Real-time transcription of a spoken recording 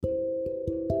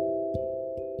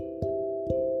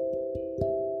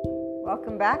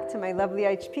Welcome back to my lovely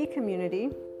HP community.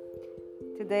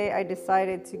 Today I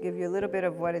decided to give you a little bit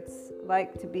of what it's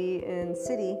like to be in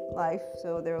city life.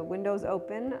 So there are windows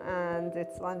open and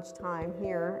it's lunchtime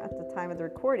here at the time of the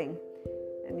recording.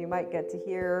 And you might get to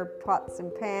hear pots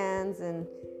and pans and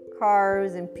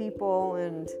cars and people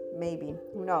and maybe,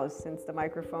 who knows, since the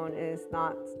microphone is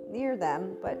not near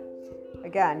them. But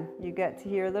again, you get to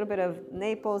hear a little bit of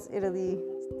Naples, Italy,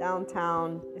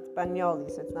 downtown. It's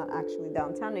Bagnoli, so it's not actually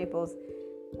downtown Naples,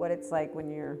 what it's like when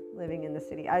you're living in the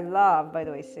city. I love, by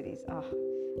the way, cities.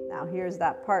 Now here's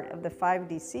that part of the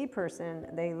 5DC person.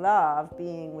 They love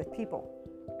being with people.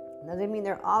 Doesn't mean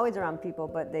they're always around people,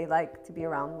 but they like to be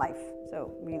around life.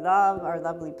 So we love our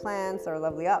lovely plants, our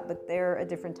lovely but they're a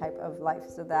different type of life.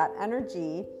 So that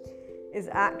energy is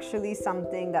actually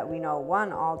something that we know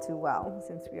all too well.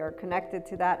 Since we are connected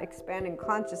to that expanding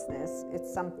consciousness,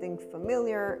 it's something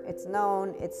familiar, it's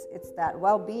known, it's that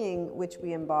well-being which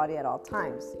we embody at all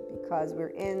times, because we're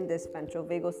in this ventral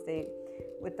vagal state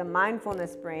with the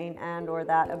mindfulness brain and or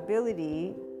that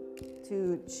ability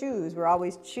to choose. We're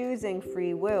always choosing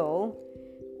free will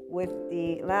with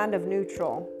the land of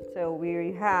neutral. So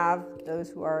we have those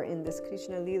who are in this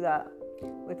Krishna Lila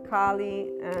with Kali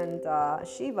and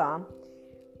Shiva.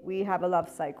 We have a love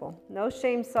cycle, no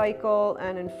shame cycle,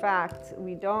 and in fact,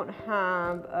 we don't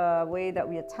have a way that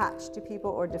we attach to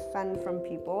people or defend from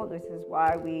people. This is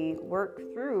why we work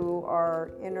through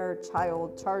our inner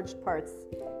child charged parts.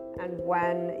 And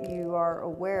when you are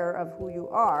aware of who you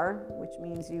are, which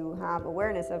means you have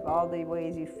awareness of all the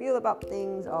ways you feel about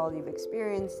things, all you've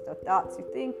experienced, the thoughts you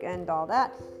think, and all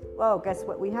that, well, guess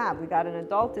what we have? We got an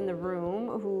adult in the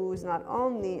room who's not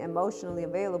only emotionally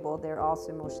available, they're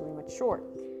also emotionally mature.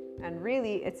 And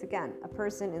really, it's again, a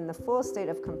person in the full state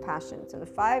of compassion. So the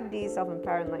 5D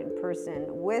self-empowered enlightened person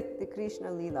with the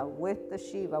Krishna Lila, with the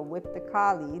Shiva, with the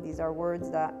Kali, these are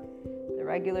words that the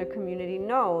regular community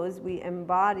knows. We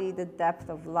embody the depth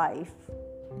of life,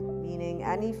 meaning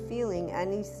any feeling,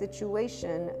 any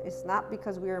situation is not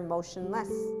because we are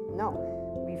emotionless.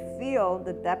 No, we feel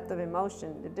the depth of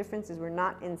emotion. The difference is we're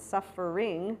not in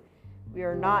suffering. We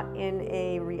are not in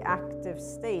a reactive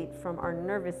state from our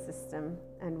nervous system,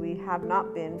 and we have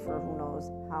not been for who knows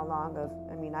how long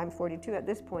I'm 42 at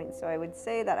this point, so I would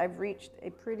say that I've reached a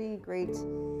pretty great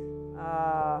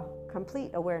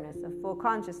complete awareness of full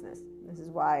consciousness. This is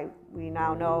why we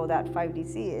now know that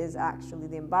 5DC is actually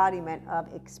the embodiment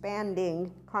of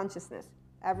expanding consciousness.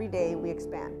 Every day we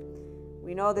expand.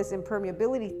 We know this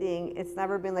impermeability thing, it's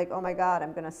never been like, oh my God,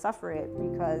 I'm going to suffer it,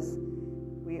 because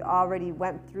we already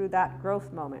went through that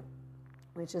growth moment,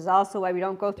 which is also why we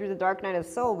don't go through the dark night of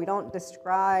the soul. We don't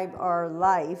describe our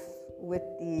life with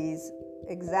these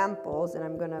examples, and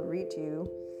I'm going to read to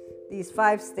you these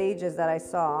 5 stages that I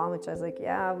saw, which I was like,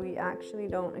 yeah, we actually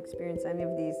don't experience any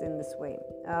of these in this way.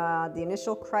 The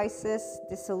initial crisis,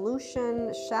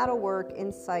 dissolution, shadow work,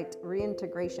 insight,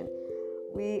 reintegration.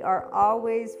 We are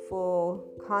always full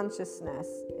consciousness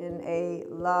in a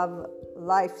love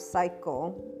life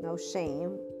cycle, no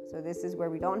shame. So this is where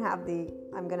we don't have the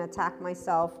I'm going to attack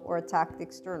myself or attack the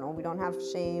external. We don't have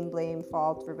shame, blame,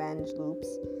 fault, revenge loops.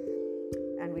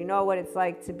 And we know what it's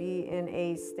like to be in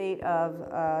a state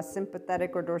of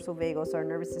sympathetic or dorsal vagal. So our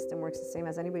nervous system works the same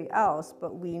as anybody else,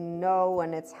 but we know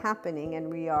when it's happening and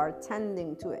we are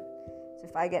tending to it. So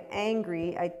if I get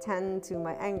angry, I tend to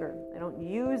my anger. I don't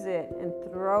use it and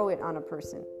throw it on a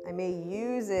person. I may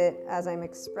use it as I'm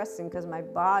expressing because my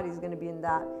body's going to be in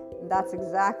that. And that's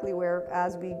exactly where,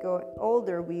 as we go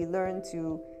older, we learn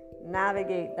to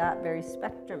navigate that very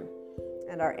spectrum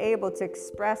and are able to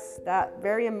express that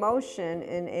very emotion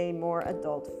in a more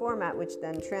adult format, which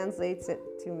then translates it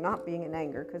to not being in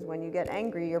anger. Because when you get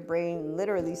angry, your brain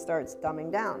literally starts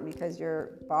dumbing down because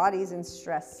your body's in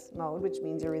stress mode, which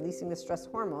means you're releasing the stress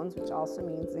hormones, which also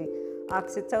means the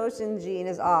oxytocin gene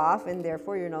is off, and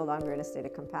therefore you're no longer in a state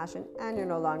of compassion, and you're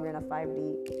no longer in a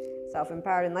 5D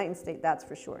self-empowered enlightened state, that's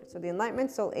for sure. So the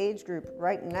Enlightenment Soul age group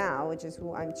right now, which is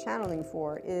who I'm channeling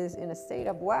for, is in a state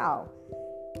of, wow,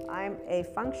 I'm a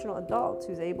functional adult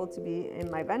who's able to be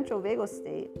in my ventral vagal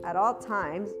state at all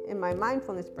times in my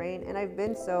mindfulness brain, and I've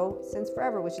been so since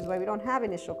forever, which is why we don't have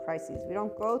initial crises. We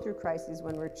don't go through crises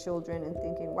when we're children and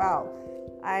thinking, wow,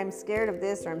 I'm scared of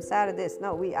this or I'm sad of this.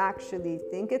 No, we actually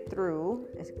think it through,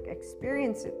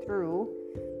 experience it through,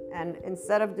 and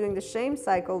instead of doing the shame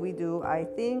cycle, we do I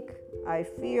think, I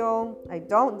feel, I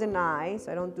don't deny,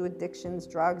 so I don't do addictions,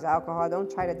 drugs, alcohol. I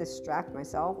don't try to distract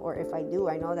myself, or if I do,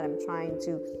 I know that I'm trying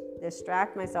to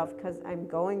distract myself because I'm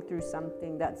going through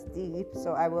something that's deep,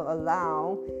 so I will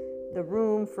allow the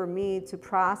room for me to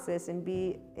process and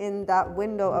be in that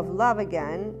window of love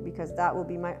again, because that will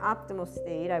be my optimal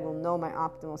state. I will know my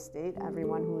optimal state.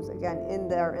 Everyone who's, again, in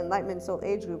their enlightenment soul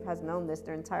age group has known this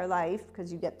their entire life,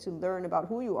 because you get to learn about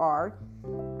who you are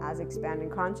as expanding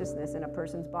consciousness in a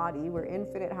person's body. We're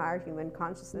infinite higher human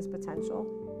consciousness potential,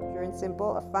 pure and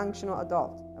simple, a functional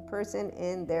adult, a person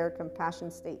in their compassion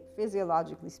state,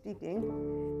 physiologically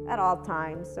speaking, at all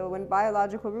times. So when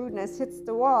biological rudeness hits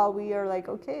the wall, we are like,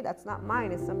 okay, that's not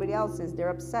mine, it's somebody else's. They're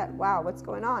upset. Wow, what's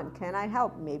going on? Can I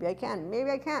help? Maybe I can, maybe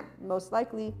I can't. Most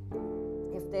likely,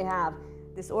 if they have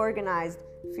disorganized,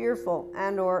 fearful,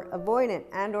 and or avoidant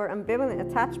and or ambivalent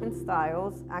attachment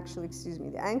styles,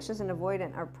 the anxious and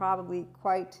avoidant are probably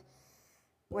quite,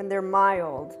 when they're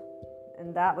mild,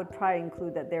 and that would probably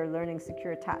include that they're learning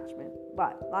secure attachment.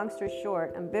 But long story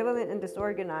short, ambivalent and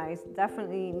disorganized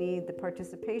definitely need the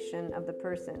participation of the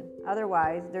person.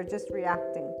 Otherwise, they're just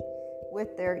reacting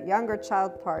with their younger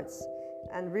child parts.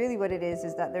 And really what it is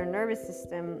that their nervous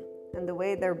system and the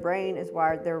way their brain is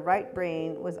wired, their right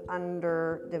brain was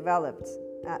underdeveloped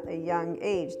at a young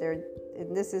age.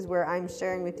 And this is where I'm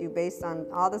sharing with you based on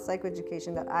all the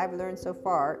psychoeducation that I've learned so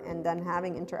far, and then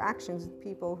having interactions with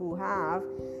people who have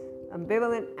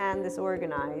ambivalent and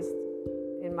disorganized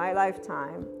in my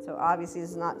lifetime. So obviously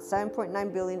it's not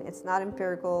 7.9 billion, it's not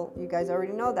empirical, you guys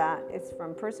already know that. It's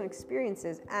from personal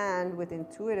experiences and with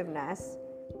intuitiveness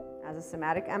as a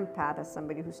somatic empath, as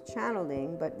somebody who's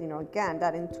channeling. But again,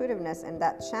 that intuitiveness and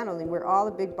that channeling, we're all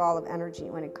a big ball of energy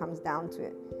when it comes down to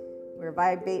it.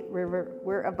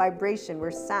 We're a vibration,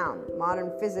 we're sound.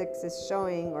 Modern physics is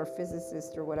showing, or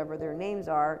physicists or whatever their names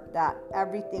are, that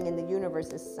everything in the universe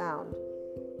is sound.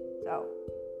 So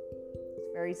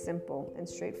it's very simple and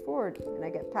straightforward. And I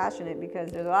get passionate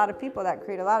because there's a lot of people that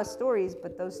create a lot of stories,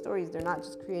 but those stories, they're not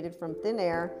just created from thin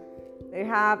air. They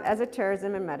have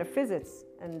esotericism and metaphysics,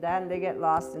 and then they get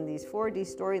lost in these 4D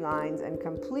storylines and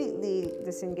completely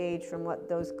disengage from what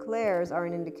those clairs are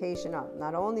an indication of.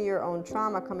 Not only your own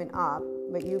trauma coming up,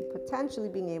 but you potentially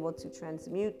being able to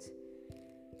transmute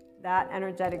that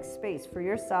energetic space for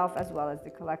yourself as well as the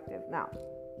collective. Now,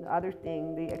 the other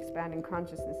thing the expanding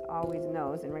consciousness always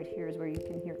knows, and right here is where you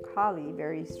can hear Kali,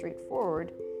 very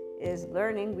straightforward, is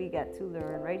learning. We get to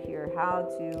learn right here how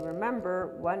to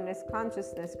remember oneness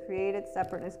consciousness created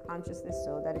separateness consciousness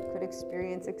so that it could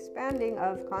experience expanding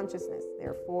of consciousness.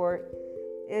 Therefore,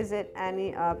 is it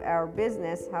any of our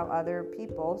business how other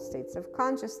people, states of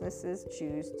consciousnesses,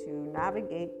 choose to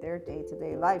navigate their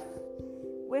day-to-day life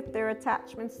with their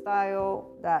attachment style?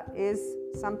 That is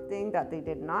something that they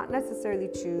did not necessarily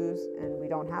choose, and we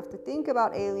don't have to think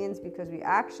about aliens because we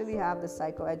actually have the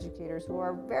psychoeducators who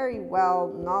are very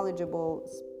well knowledgeable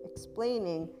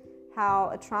explaining how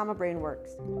a trauma brain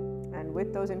works. And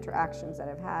with those interactions that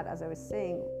I've had, as I was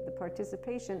saying, the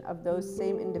participation of those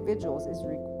same individuals is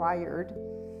required,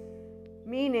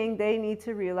 meaning they need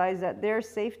to realize that their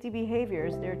safety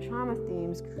behaviors, their trauma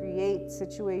themes create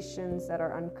situations that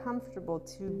are uncomfortable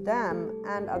to them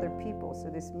and other people. So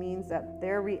this means that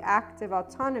their reactive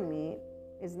autonomy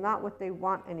is not what they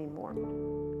want anymore.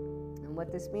 And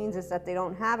what this means is that they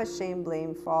don't have a shame,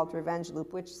 blame, fault, revenge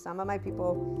loop, which some of my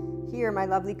people here, my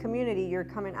lovely community, you're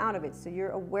coming out of it. So you're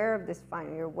aware of this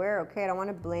finally. You're aware, okay, I don't want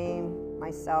to blame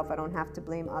myself. I don't have to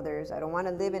blame others. I don't want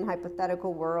to live in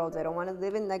hypothetical worlds. I don't want to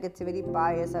live in negativity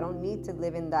bias. I don't need to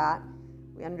live in that.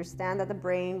 We understand that the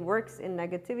brain works in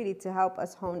negativity to help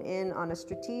us hone in on a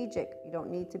strategic. You don't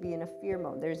need to be in a fear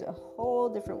mode. There's a whole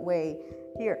different way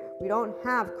here. We don't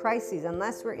have crises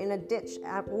unless we're in a ditch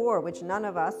at war, which none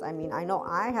of us, I know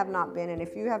I have not been, and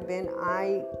if you have been,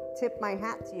 I tip my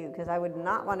hat to you, because I would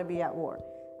not want to be at war.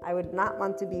 I would not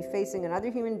want to be facing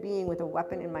another human being with a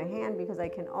weapon in my hand, because I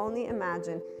can only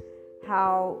imagine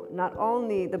how not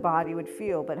only the body would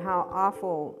feel, but how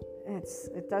awful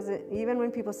it doesn't, even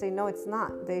when people say no, it's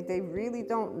not, they really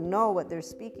don't know what they're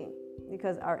speaking,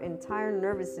 because our entire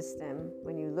nervous system,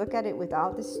 when you look at it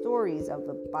without the stories of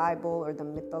the Bible or the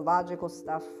mythological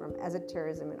stuff from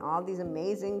esotericism and all these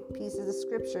amazing pieces of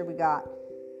scripture we got,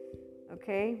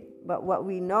 okay, but what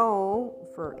we know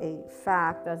for a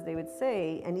fact, as they would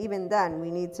say, and even then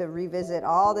we need to revisit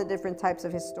all the different types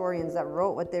of historians that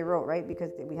wrote what they wrote, right,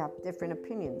 because we have different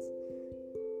opinions.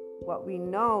 What we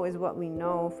know is what we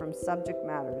know from subject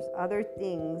matters. Other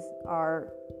things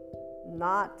are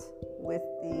not with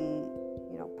the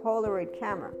Polaroid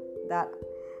camera. That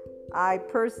I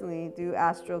personally do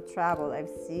astral travel. I've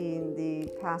seen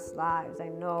the past lives. I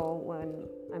know when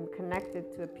I'm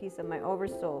connected to a piece of my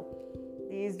oversoul.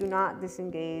 These do not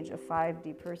disengage a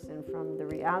 5D person from the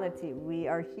reality. We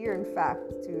are here, in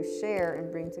fact, to share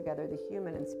and bring together the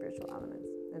human and spiritual elements.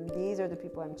 And these are the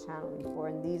people I'm channeling for,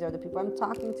 and these are the people I'm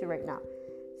talking to right now.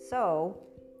 So,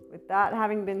 with that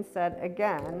having been said,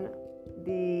 again,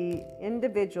 the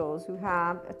individuals who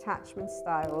have attachment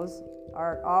styles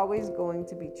are always going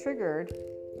to be triggered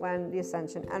when the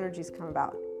ascension energies come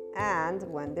about. And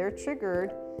when they're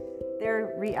triggered,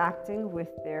 they're reacting with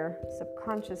their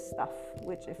subconscious stuff,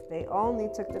 which if they only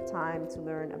took the time to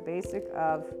learn a basic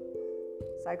of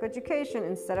psychoeducation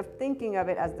instead of thinking of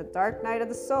it as the dark night of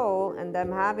the soul and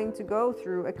them having to go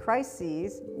through a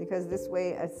crisis, because this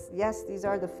way, yes, these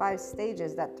are the 5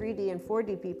 stages that 3D and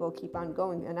 4D people keep on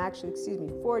going, and actually,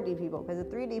 4D people, because the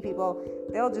 3D people,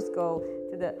 they'll just go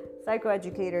to the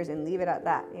psychoeducators and leave it at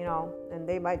that, and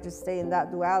they might just stay in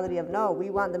that duality of, no,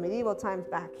 we want the medieval times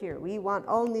back here. We want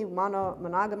only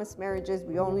monogamous marriages.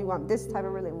 We only want this type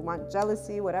of relationship. We want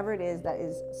jealousy, whatever it is that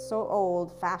is so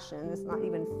old fashioned. It's not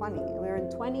even funny. We're in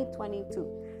 2022.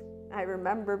 I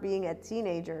remember being a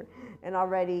teenager and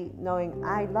already knowing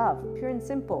I love, pure and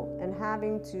simple, and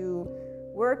having to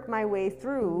work my way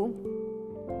through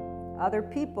other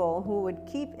people who would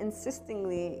keep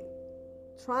insistingly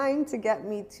trying to get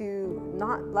me to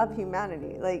not love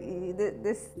humanity. Like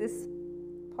this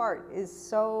part is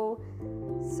so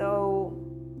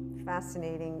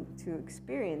fascinating to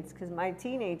experience, because my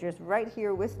teenagers right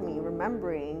here with me,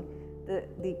 remembering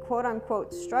the quote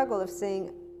unquote struggle of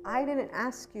saying, I didn't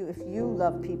ask you if you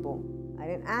love people. I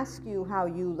didn't ask you how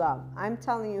you love. I'm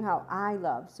telling you how I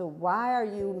love. So why are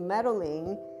you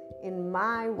meddling in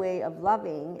my way of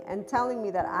loving and telling me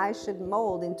that I should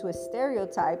mold into a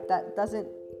stereotype that doesn't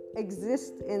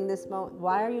exist in this moment?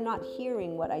 Why are you not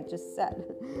hearing what I just said?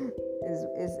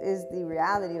 is the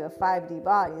reality of a 5D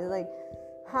body. It's like,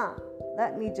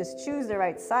 let me just choose the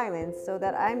right silence so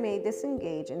that I may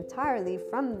disengage entirely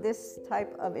from this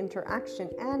type of interaction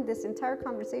and this entire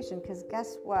conversation, because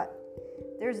guess what?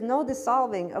 There's no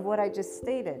dissolving of what I just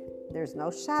stated. There's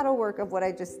no shadow work of what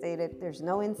I just stated. There's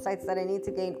no insights that I need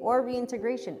to gain or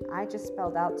reintegration. I just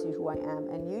spelled out to you who I am,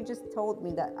 and you just told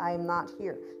me that I am not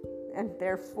here. And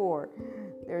therefore,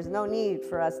 there's no need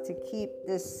for us to keep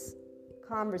this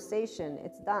conversation.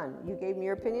 It's done. You gave me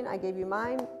your opinion. I gave you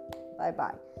mine.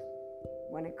 Bye-bye.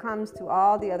 When it comes to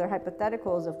all the other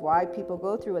hypotheticals of why people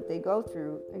go through what they go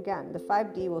through, again, the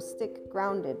 5D will stick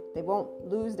grounded. They won't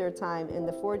lose their time in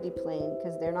the 4D plane,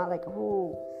 because they're not like,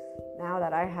 oh, now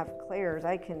that I have clairs,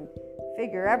 I can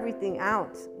figure everything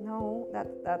out. No,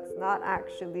 that's not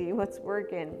actually what's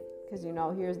working, because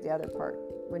here's the other part.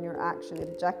 When you're actually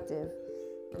objective,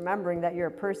 remembering that you're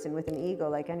a person with an ego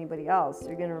like anybody else,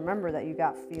 you're going to remember that you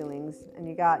got feelings and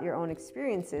you got your own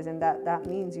experiences, and that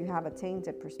means you have a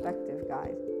tainted perspective,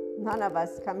 guys. None of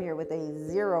us come here with a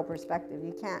 0 perspective.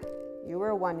 You can't. You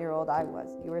were a 1-year-old, I was.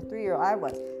 You were a 3-year-old, I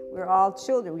was. We're all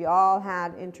children. We all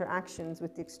had interactions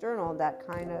with the external that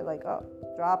kind of like,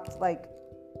 dropped like,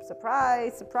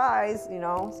 surprise,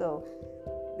 so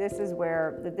this is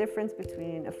where the difference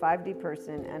between a 5D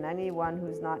person and anyone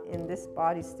who's not in this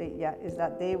body state yet is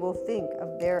that they will think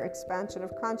of their expansion of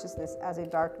consciousness as a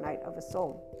dark night of a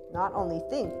soul. Not only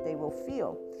think, they will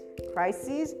feel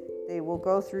crises. They will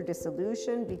go through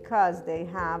dissolution because they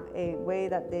have a way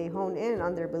that they hone in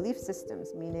on their belief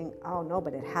systems, meaning, oh no,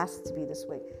 but it has to be this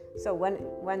way. So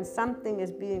when something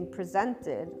is being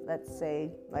presented, let's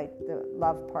say like the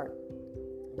love part,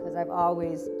 because I've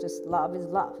always just, love is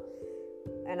love.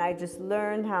 And I just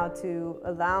learned how to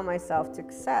allow myself to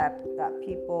accept that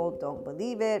people don't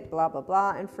believe it, blah, blah,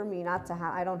 blah. And for me not to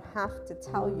I don't have to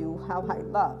tell you how I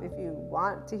love. If you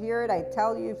want to hear it, I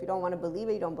tell you. If you don't want to believe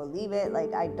it, you don't believe it.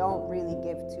 Like, I don't really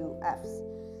give 2 Fs.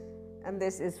 And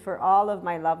this is for all of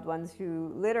my loved ones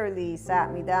who literally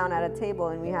sat me down at a table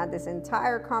and we had this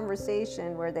entire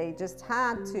conversation where they just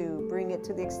had to bring it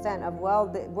to the extent of, well,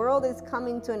 the world is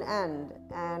coming to an end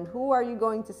and who are you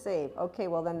going to save? Okay,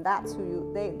 well then that's who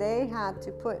you, they had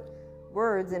to put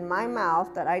words in my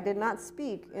mouth that I did not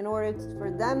speak in order for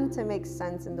them to make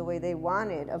sense in the way they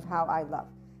wanted of how I love,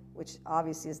 which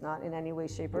obviously is not in any way,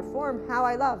 shape, or form how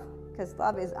I love, because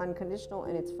love is unconditional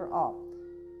and it's for all.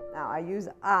 Now, I use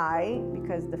I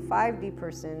because the 5D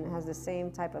person has the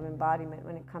same type of embodiment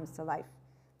when it comes to life.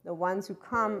 The ones who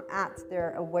come at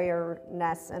their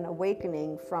awareness and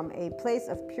awakening from a place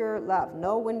of pure love,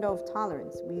 no window of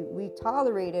tolerance. We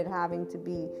tolerated having to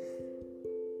be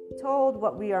told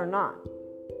what we are not.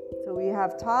 So we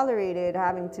have tolerated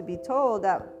having to be told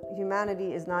that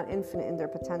humanity is not infinite in their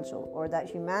potential, or that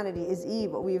humanity is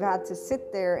evil. We've had to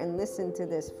sit there and listen to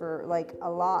this for like a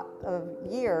lot of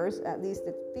years. At least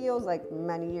it feels like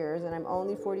many years, and I'm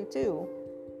only 42.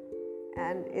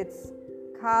 And it's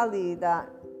Kali that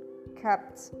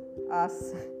kept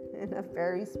us in a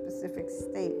very specific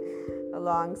state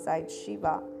alongside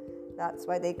Shiva. That's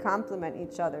why they complement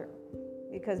each other.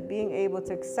 Because being able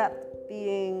to accept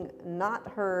being not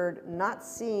heard, not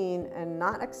seen, and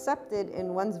not accepted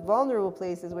in one's vulnerable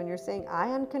places when you're saying,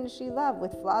 I unconditionally love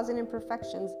with flaws and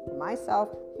imperfections, myself,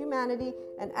 humanity,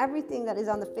 and everything that is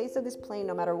on the face of this plane,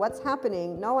 no matter what's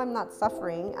happening. No, I'm not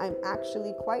suffering. I'm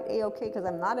actually quite A-okay because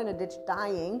I'm not in a ditch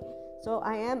dying. So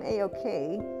I am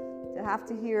A-okay to have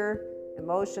to hear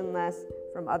emotionless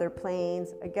from other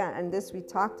planes. Again, and this, we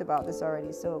talked about this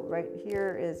already. So right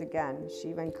here is, again,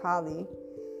 Shiva and Kali,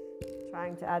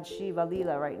 trying to add Shiva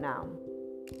Leela right now.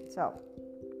 So,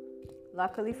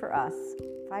 luckily for us,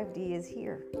 5D is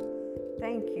here.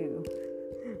 Thank you.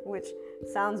 Which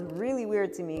sounds really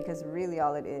weird to me because really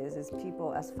all it is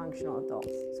people as functional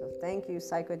adults. So thank you,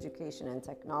 psychoeducation and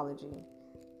technology.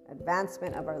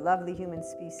 Advancement of our lovely human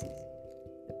species.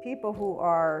 The people who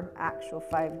are actual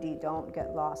 5D don't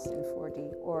get lost in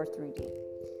 4D or 3D.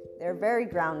 They're very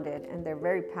grounded and they're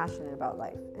very passionate about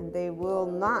life, and they will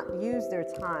not use their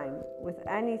time with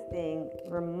anything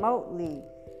remotely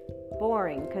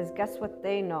boring, because guess what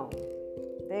they know?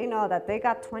 They know that they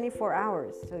got 24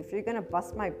 hours. So if you're going to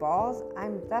bust my balls,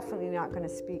 I'm definitely not going to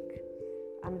speak.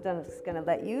 I'm just going to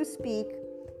let you speak.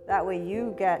 That way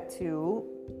you get to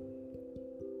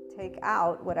take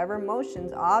out whatever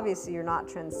emotions obviously you're not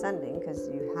transcending, because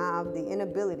you have the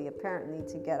inability apparently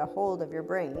to get a hold of your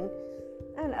brain,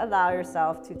 and allow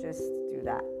yourself to just do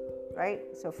that, right?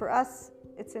 So for us,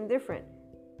 it's indifferent.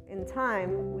 In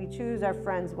time, we choose our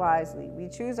friends wisely. We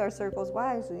choose our circles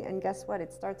wisely. And guess what?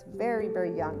 It starts very,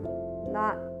 very young.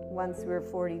 Not once we're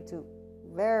 42.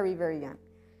 Very, very young.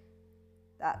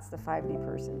 That's the 5D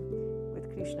person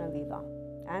with Krishna Lila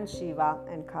and Shiva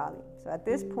and Kali. So at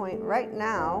this point, right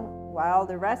now, while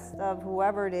the rest of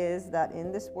whoever it is that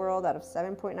in this world out of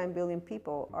 7.9 billion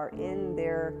people are in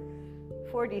their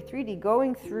 4D, 3D,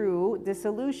 going through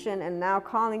dissolution and now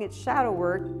calling it shadow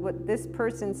work, what this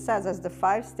person says as the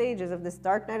 5 stages of this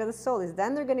dark night of the soul is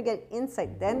then they're going to get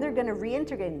insight, then they're going to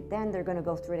reintegrate, and then they're going to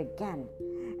go through it again.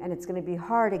 And it's going to be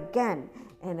hard again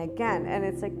and again. And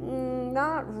it's like,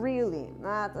 not really.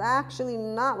 That's actually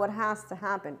not what has to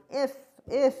happen if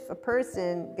a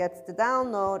person gets the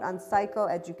download on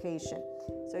psychoeducation.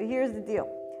 So here's the deal.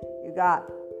 You got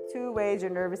 2 ways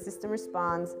your nervous system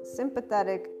responds,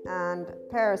 sympathetic and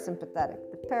parasympathetic.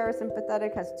 The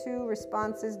parasympathetic has 2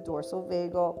 responses, dorsal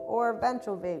vagal or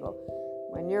ventral vagal.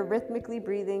 When you're rhythmically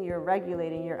breathing, you're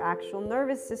regulating your actual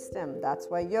nervous system. That's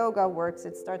why yoga works.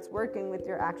 It starts working with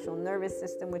your actual nervous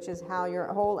system, which is how your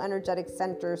whole energetic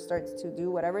center starts to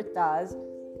do whatever it does.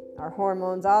 Our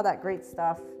hormones, all that great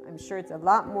stuff. I'm sure it's a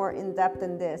lot more in-depth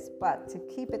than this, but to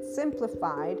keep it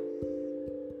simplified,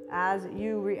 as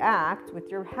you react with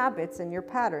your habits and your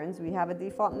patterns, we have a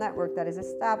default network that is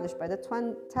established by the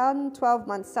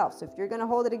 10-12-month self. So if you're going to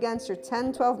hold it against your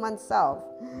 10-12-month self,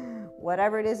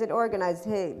 whatever it is it organized,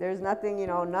 hey, there's nothing,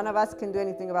 none of us can do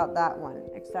anything about that one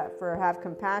except for have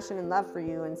compassion and love for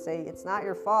you and say it's not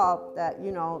your fault that,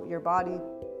 your body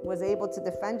was able to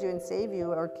defend you and save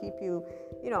you or keep you,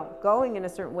 going in a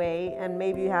certain way, and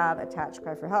maybe you have attach,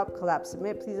 cry for help, collapse,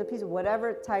 submit, please appease,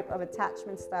 whatever type of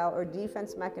attachment style or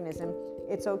defense mechanism,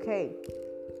 it's okay.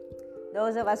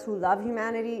 Those of us who love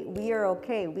humanity, we are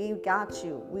okay. We got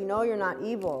you. We know you're not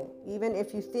evil. Even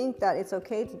if you think that it's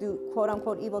okay to do quote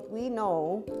unquote evil, we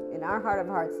know in our heart of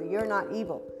hearts that you're not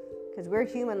evil because we're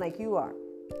human like you are.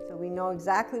 So we know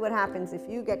exactly what happens if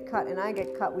you get cut and I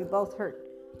get cut, we both hurt.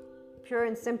 Pure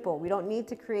and simple. We don't need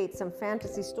to create some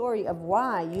fantasy story of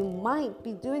why you might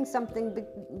be doing something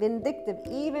vindictive,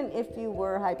 even if you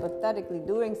were hypothetically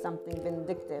doing something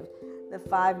vindictive. The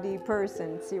 5D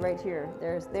person, see right here,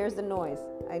 there's the noise.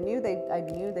 I knew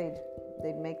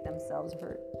they'd make themselves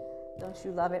hurt. Don't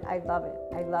you love it? I love it.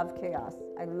 I love chaos.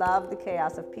 I love the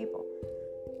chaos of people.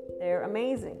 They're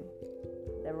amazing.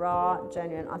 They're raw,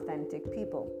 genuine, authentic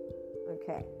people.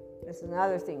 Okay. This is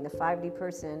another thing. The 5D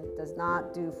person does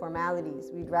not do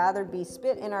formalities. We'd rather be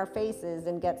spit in our faces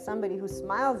than get somebody who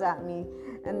smiles at me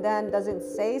and then doesn't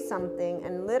say something,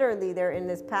 and literally they're in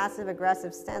this passive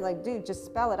aggressive stand like, dude, just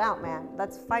spell it out, man.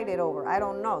 Let's fight it over. I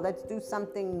don't know. Let's do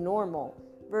something normal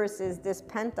versus this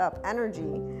pent up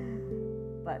energy.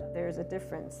 But there's a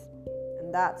difference.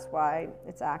 And that's why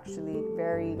it's actually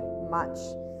very much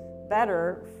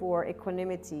better for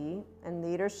equanimity and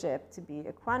leadership to be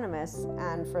equanimous.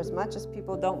 And for as much as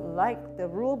people don't like the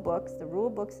rule books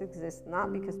exist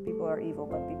not because people are evil,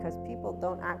 but because people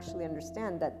don't actually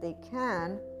understand that they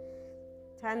can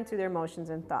tend to their emotions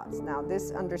and thoughts. Now,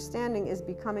 this understanding is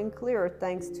becoming clearer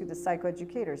thanks to the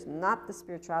psychoeducators, not the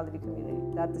spirituality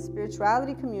community. That the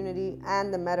spirituality community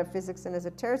and the metaphysics and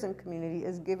esotericism community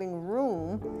is giving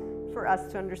room for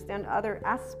us to understand other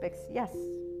aspects. Yes,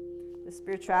 the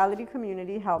spirituality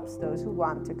community helps those who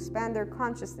want to expand their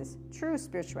consciousness, true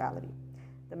spirituality.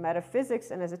 The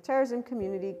metaphysics and esotericism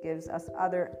community gives us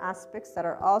other aspects that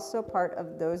are also part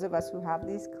of those of us who have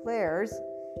these clairs.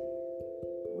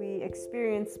 We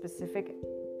experience specific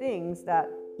things that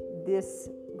this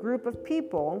group of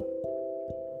people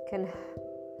can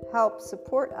help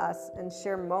support us and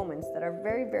share moments that are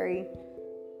very, very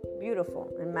beautiful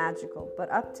and magical,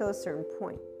 but up till a certain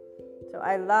point. So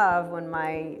I love when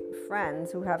my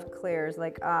friends who have clairs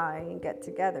like I get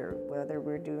together, whether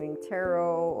we're doing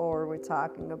tarot or we're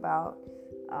talking about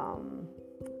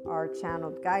our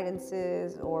channeled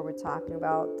guidances, or we're talking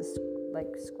about like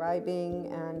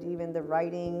scribing and even the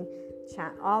writing,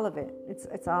 all of it.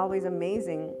 It's always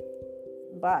amazing,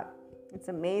 but it's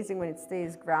amazing when it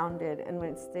stays grounded and when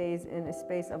it stays in a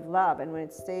space of love and when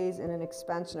it stays in an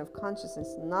expansion of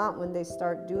consciousness, not when they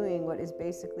start doing what is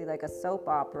basically like a soap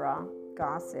opera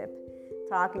gossip,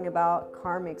 talking about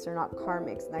karmics or not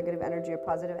karmics, negative energy or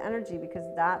positive energy, because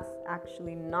that's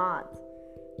actually not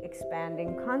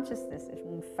expanding consciousness.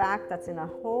 In fact, that's in a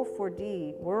whole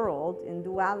 4D world in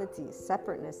duality,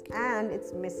 separateness, and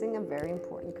it's missing a very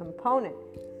important component.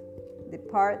 The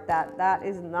part that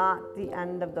is not the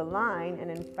end of the line,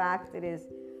 and in fact it is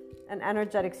an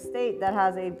energetic state that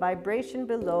has a vibration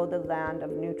below the land of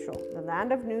neutral. The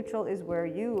land of neutral is where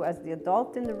you, as the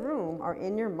adult in the room, are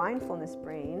in your mindfulness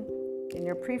brain, in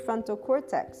your prefrontal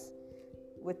cortex,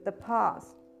 with the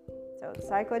pause. So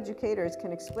psychoeducators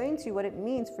can explain to you what it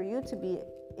means for you to be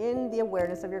in the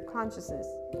awareness of your consciousness.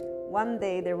 One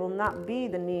day there will not be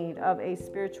the need of a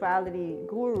spirituality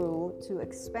guru to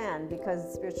expand,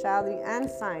 because spirituality and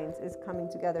science is coming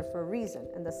together for a reason.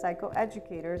 And the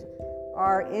psychoeducators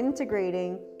are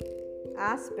integrating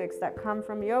aspects that come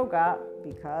from yoga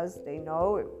because they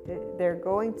know they're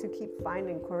going to keep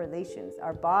finding correlations.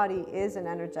 Our body is an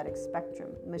energetic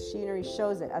spectrum. Machinery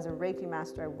shows it. As a Reiki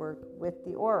master, I work with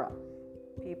the aura.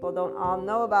 People don't all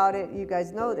know about it. You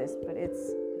guys know this, but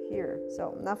it's here.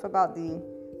 So enough about the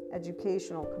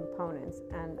educational components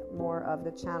and more of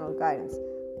the channel guidance.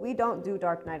 We don't do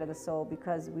Dark Night of the Soul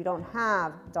because we don't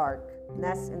have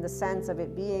darkness in the sense of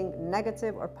it being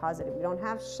negative or positive. We don't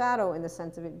have shadow in the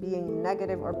sense of it being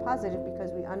negative or positive,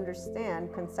 because we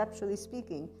understand, conceptually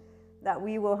speaking, that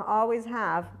we will always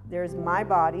have, there's my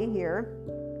body here,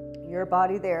 your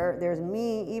body there, there's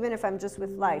me, even if I'm just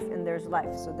with life, and there's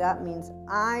life. So that means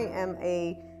I am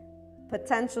a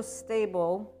potential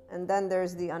stable, and then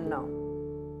there's the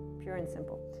unknown, pure and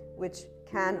simple, which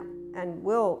can and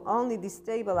will only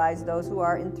destabilize those who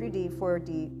are in 3D,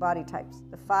 4D body types.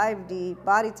 The 5D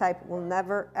body type will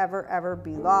never, ever, ever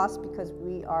be lost, because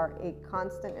we are a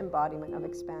constant embodiment of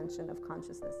expansion of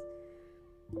consciousness.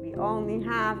 We only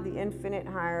have the infinite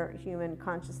higher human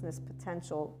consciousness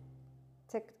potential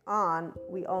ticked on.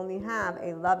 We only have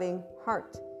a loving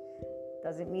heart.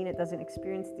 Doesn't mean it doesn't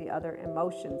experience the other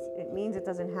emotions. It means it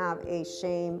doesn't have a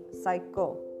shame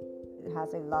cycle. It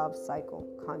has a love cycle,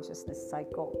 consciousness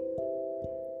cycle.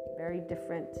 Very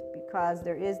different, because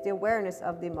there is the awareness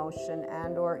of the emotion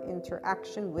and or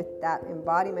interaction with that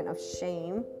embodiment of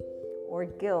shame or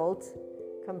guilt,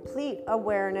 complete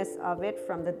awareness of it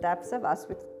from the depths of us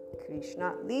with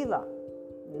Krishna Lila.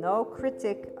 No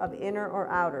critic of inner or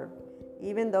outer,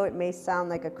 even though it may sound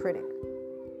like a critic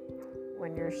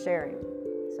when you're sharing.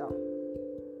 So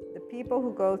the people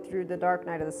who go through the Dark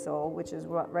Night of the Soul, which is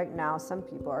what right now some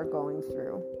people are going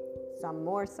through, some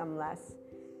more, some less,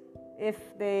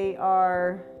 if they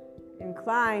are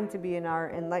inclined to be in our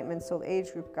Enlightenment Soul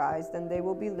Age group, guys, then they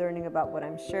will be learning about what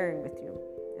I'm sharing with you.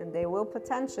 And they will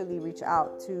potentially reach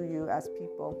out to you as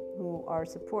people who are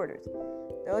supporters.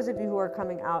 Those of you who are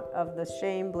coming out of the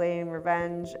shame, blame,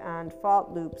 revenge, and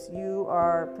fault loops, you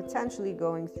are potentially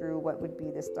going through what would be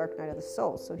this Dark Night of the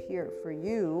Soul. So here, for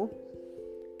you,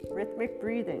 rhythmic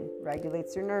breathing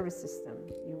regulates your nervous system.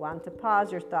 You want to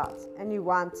pause your thoughts, and you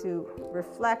want to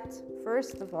reflect,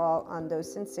 first of all, on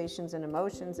those sensations and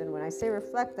emotions. And when I say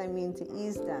reflect, I mean to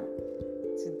ease them,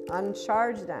 to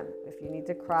uncharge them. If you need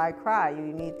to cry, cry.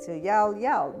 You need to yell,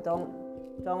 yell.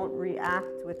 Don't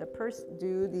react with a person.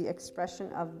 Do the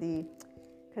expression of the,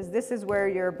 because this is where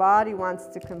your body wants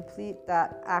to complete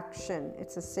that action.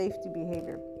 It's a safety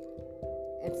behavior.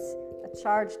 It's a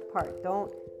charged part.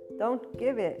 Don't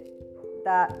give it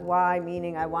that why,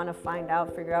 meaning I want to find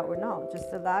out, figure out where. No,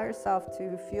 just allow yourself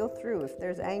to feel through. If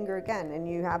there's anger again and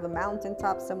you have a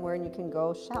mountaintop somewhere and you can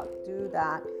go shout, do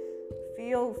that.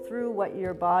 feel through what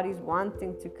your body's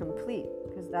wanting to complete,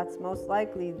 because that's most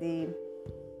likely the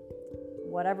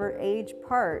whatever age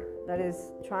part that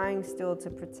is trying still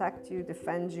to protect you,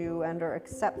 defend you, and or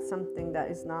accept something that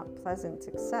is not pleasant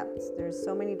to accept. There's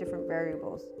so many different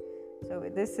variables. So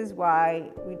this is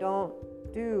why we don't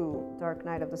do Dark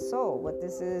Night of the Soul. What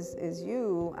this is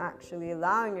you actually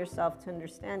allowing yourself to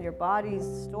understand your body's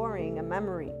storing a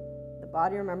memory. The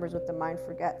body remembers what the mind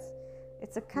forgets.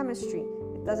 It's a chemistry.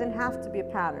 It doesn't have to be a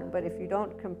pattern, but if you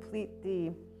don't complete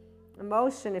the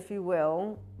emotion, if you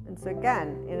will, and so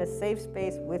again, in a safe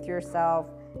space with yourself,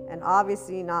 and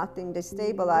obviously nothing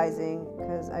destabilizing,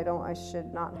 because I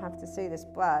should not have to say this,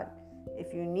 but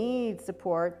if you need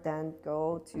support, then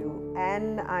go to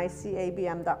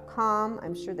nicabm.com.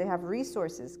 I'm sure they have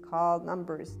resources, call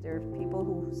numbers. There are people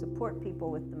who support people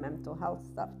with the mental health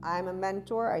stuff. I'm a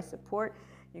mentor, I support.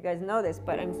 You guys know this,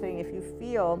 but I'm saying if you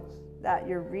feel that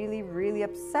you're really, really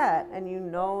upset and you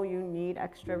know you need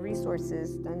extra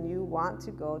resources, then you want to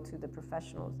go to the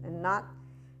professionals and not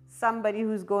somebody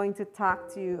who's going to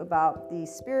talk to you about the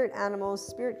spirit animals,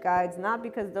 spirit guides, not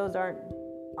because those aren't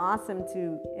awesome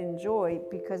to enjoy,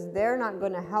 because they're not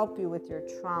going to help you with your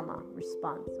trauma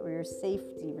response or your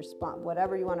safety response,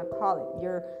 whatever you want to call it.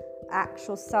 Your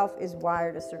actual self is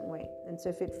wired a certain way. And so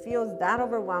if it feels that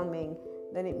overwhelming,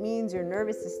 then it means your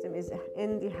nervous system is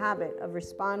in the habit of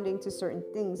responding to certain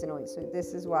things in a way. So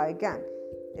this is why, again,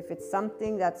 if it's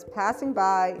something that's passing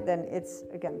by, then it's,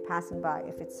 again, passing by.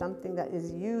 If it's something that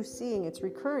is you seeing, it's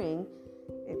recurring,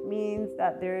 it means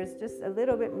that there's just a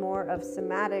little bit more of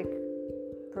somatic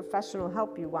professional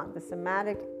help you want. The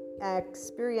somatic,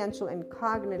 experiential, and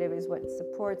cognitive is what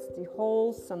supports the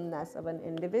wholesomeness of an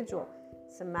individual.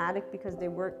 Somatic because they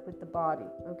work with the body,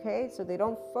 okay? So they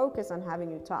don't focus on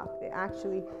having you talk. They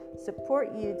actually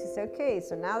support you to say, okay,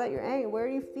 so now that you're angry, where are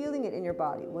you feeling it in your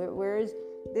body?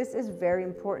 This is very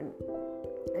important.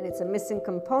 And it's a missing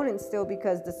component still,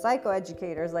 because the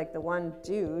psychoeducators, like the one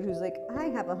dude who's like, I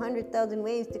have 100,000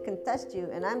 ways to contest you,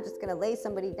 and I'm just gonna lay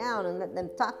somebody down and let them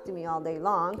talk to me all day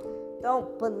long,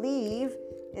 don't believe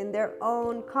in their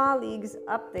own colleagues'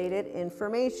 updated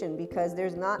information, because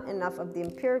there's not enough of the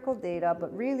empirical data.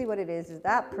 But really what it is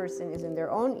that person is in their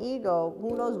own ego.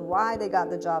 Who knows why they got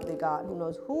the job they got? Who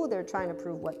knows who they're trying to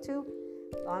prove what to?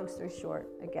 Long story short,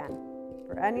 again,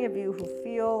 for any of you who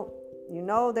feel you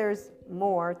know there's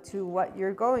more to what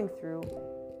you're going through,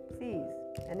 please.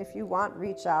 And if you want,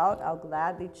 reach out. I'll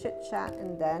gladly chit-chat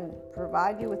and then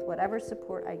provide you with whatever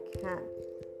support I can.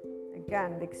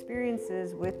 Again, the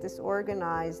experiences with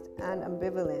disorganized and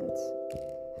ambivalent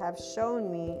have shown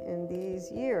me in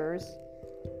these years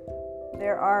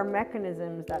there are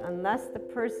mechanisms that unless the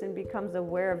person becomes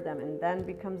aware of them and then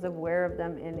becomes aware of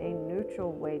them in a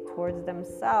neutral way towards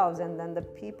themselves and then the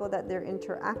people that they're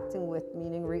interacting with,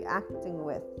 meaning reacting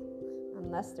with,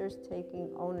 unless there's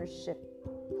taking ownership,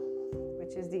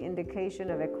 which is the indication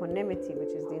of equanimity,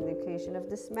 which is the indication of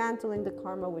dismantling the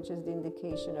karma, which is the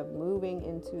indication of moving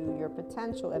into your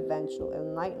potential eventual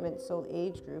enlightenment soul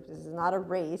age group. This is not a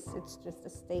race, it's just a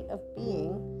state of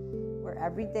being where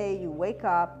every day you wake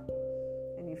up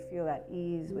and you feel at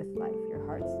ease with life. Your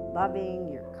heart's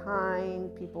loving, you're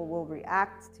kind, people will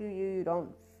react to you, you don't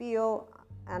feel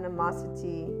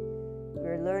animosity.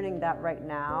 We're learning that right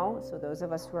now. So those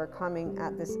of us who are coming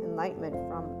at this enlightenment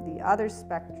from the other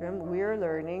spectrum, we're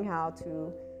learning how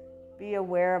to be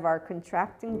aware of our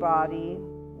contracting body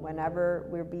whenever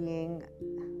we're being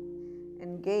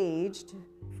engaged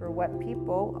for what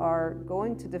people are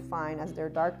going to define as their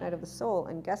dark night of the soul.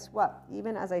 And guess what?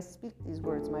 Even as I speak these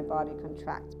words, my body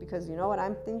contracts, because you know what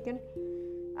I'm thinking?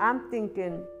 I'm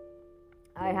thinking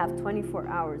I have 24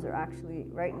 hours, or actually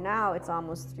right now it's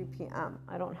almost 3 p.m.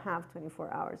 I don't have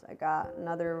 24 hours. I got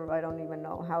another, I don't even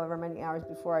know, however many hours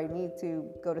before I need to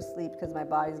go to sleep, because my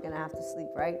body's going to have to sleep,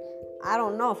 right? I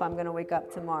don't know if I'm going to wake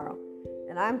up tomorrow.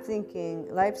 And I'm thinking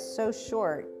life's so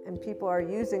short and people are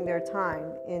using their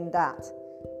time in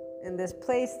this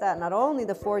place that not only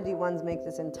the 4D ones make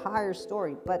this entire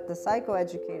story, but the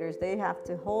psychoeducators, they have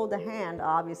to hold the hand,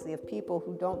 obviously, of people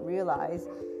who don't realize,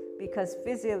 because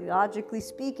physiologically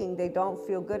speaking, they don't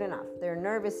feel good enough. Their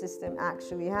nervous system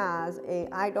actually has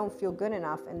I don't feel good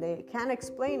enough, and they can't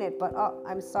explain it, but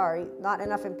I'm sorry, not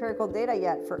enough empirical data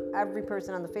yet for every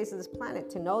person on the face of this planet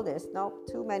to know this. Nope,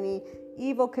 too many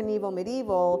evil, Knievel,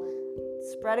 medieval,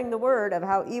 spreading the word of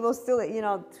how evil still,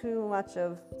 too much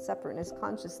of separateness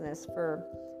consciousness for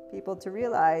people to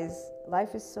realize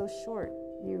life is so short.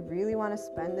 You really want to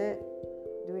spend it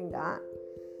doing that?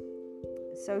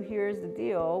 So here's the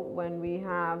deal. When we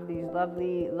have these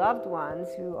lovely loved ones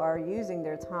who are using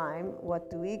their time, what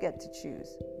do we get to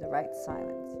choose? The right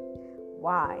silence.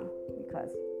 Why?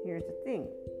 because here's the thing.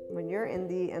 When you're in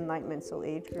the Enlightenment Soul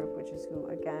Age group, which is who,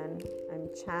 again, I'm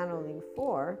channeling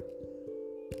for,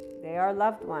 they are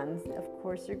loved ones. Of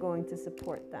course, you're going to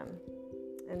support them.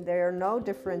 And there are no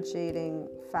differentiating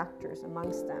factors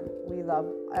amongst them. We love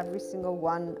every single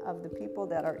one of the people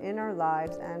that are in our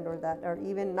lives and or that are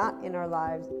even not in our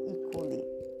lives equally.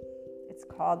 It's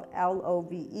called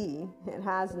LOVE. It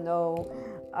has no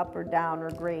up or down or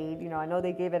grade. I know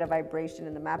they gave it a vibration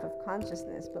in the map of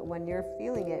consciousness, but when you're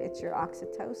feeling it, it's your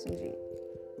oxytocin gene.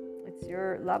 It's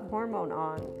your love hormone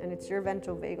on, and it's your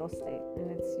ventral vagal state, and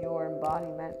it's your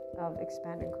embodiment of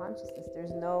expanding consciousness.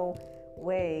 There's no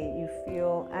way you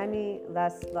feel any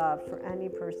less love for any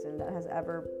person that has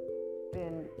ever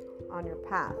been on your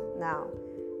path. Now,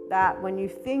 that when you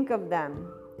think of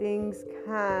them, things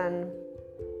can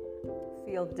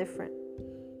feel different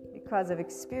because of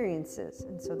experiences,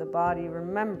 and so the body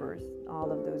remembers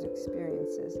all of those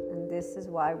experiences, and this is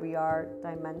why we are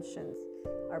dimensions.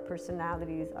 Our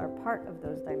personalities are part of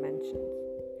those dimensions.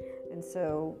 And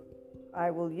so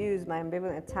I will use my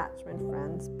ambivalent attachment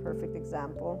friends, perfect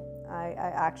example. I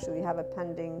actually have a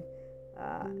pending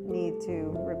need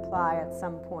to reply at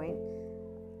some point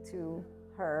to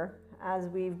her, as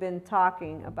we've been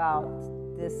talking about.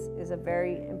 This is a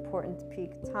very important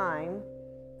peak time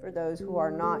for those who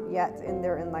are not yet in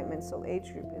their Enlightenment Soul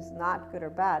Age group. It's not good or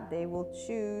bad. They will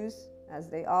choose, as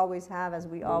they always have, as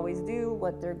we always do,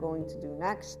 what they're going to do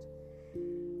next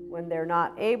when they're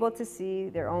not able to see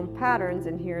their own patterns.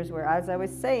 And here's where, as I was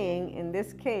saying, in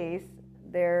this case,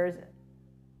 there's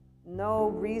no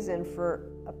reason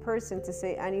for a person to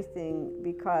say anything,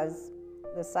 because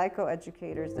the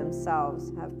psychoeducators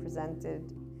themselves have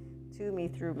presented to me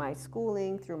through my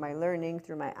schooling, through my learning,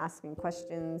 through my asking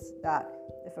questions, that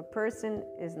if a person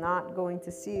is not going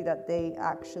to see that they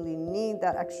actually need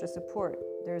that extra support,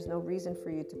 there's no reason for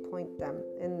you to point them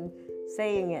in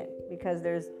saying it, because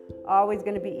there's always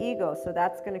going to be ego. So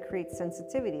that's going to create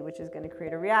sensitivity, which is going to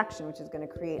create a reaction, which is going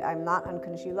to create, I'm not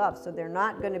unconditionally loved. So they're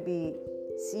not going to be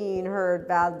seen, heard,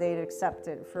 validated,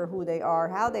 accepted for who they are,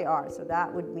 how they are. So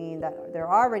that would mean that they're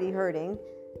already hurting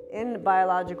in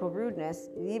biological rudeness.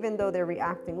 Even though they're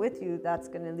reacting with you, that's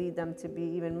going to lead them to be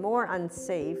even more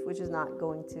unsafe, which is not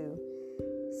going to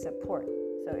support.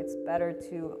 So it's better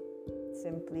to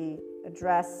simply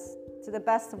address to the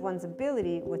best of one's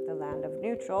ability with the land of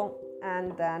neutral,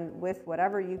 and then with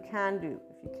whatever you can do.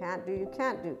 If you can't do, you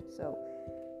can't do. So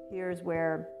here's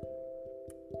where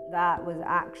that was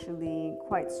actually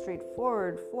quite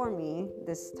straightforward for me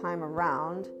this time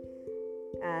around,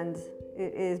 and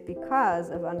it is because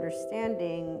of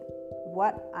understanding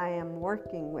what I am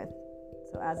working with.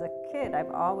 So as a kid,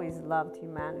 I've always loved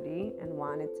humanity and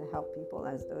wanted to help people,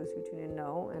 as those who tune in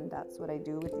know, and that's what I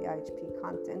do with the IHP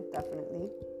content, definitely,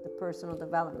 the personal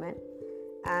development,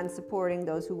 and supporting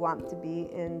those who want to be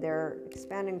in their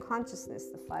expanding consciousness,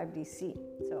 the 5DC.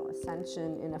 So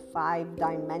ascension in a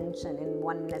 5-dimension, in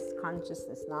oneness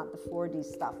consciousness, not the 4D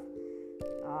stuff.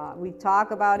 We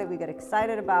talk about it, we get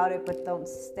excited about it, but don't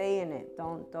stay in it.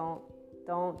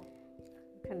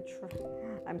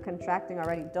 I'm contracting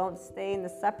already. Don't stay in the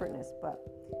separateness, but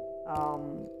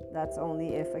that's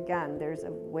only if, again, there's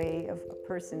a way of a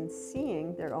person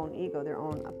seeing their own ego, their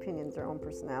own opinions, their own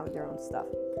personality, their own stuff.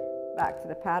 Back to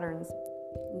the patterns.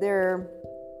 They're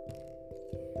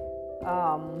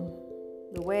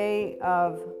the way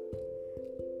of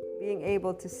being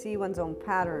able to see one's own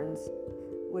patterns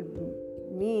would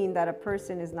mean that a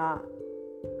person is not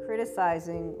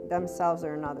criticizing themselves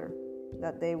or another,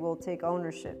 that they will take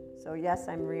ownership. So yes,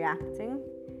 I'm reacting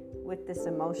with this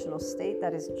emotional state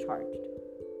that is charged.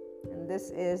 And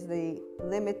this is the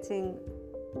limiting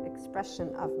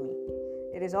expression of me.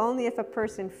 It is only if a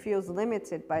person feels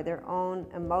limited by their own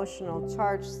emotional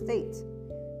charged state,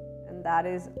 and that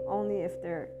is only if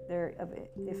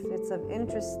if it's of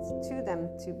interest to them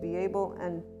to be able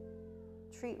and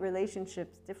treat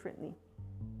relationships differently.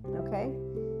 Okay?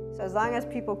 So as long as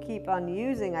people keep on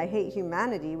using, I hate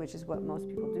humanity, which is what most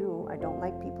people do. I don't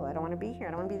like people. I don't want to be here.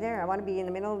 I don't want to be there. I want to be in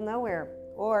the middle of nowhere.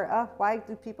 Or, why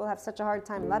do people have such a hard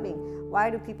time loving? Why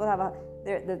do people have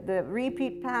the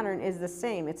repeat pattern is the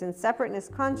same. It's in separateness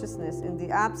consciousness, in the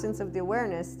absence of the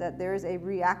awareness that there is a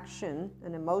reaction,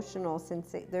 an emotional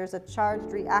sensation. There's a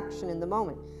charged reaction in the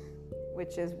moment,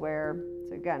 which is where,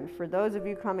 so again, for those of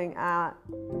you coming at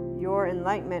your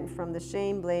enlightenment from the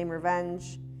shame, blame,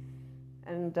 revenge,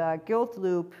 and guilt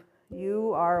loop,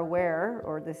 you are aware,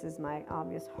 or this is my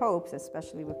obvious hopes,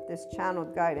 especially with this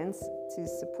channeled guidance, to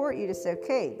support you to say,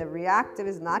 okay, the reactive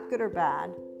is not good or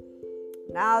bad.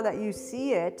 Now that you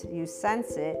see it, you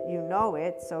sense it, you know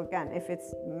it. So again, if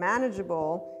it's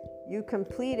manageable, you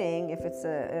completing, if it's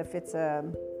a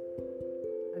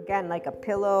again, like a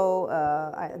pillow,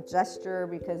 a gesture,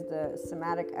 because the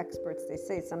somatic experts, they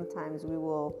say sometimes we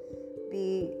will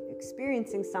be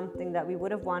experiencing something that we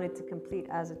would have wanted to complete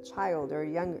as a child or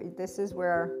younger. This is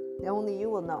where only you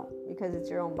will know, because it's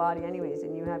your own body anyways,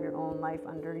 and you have your own life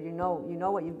under, you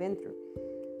know what you've been through.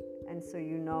 And so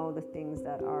you know the things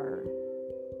that are,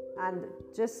 and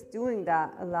just doing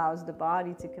that allows the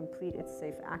body to complete its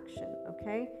safe action,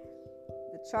 okay?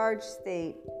 The charged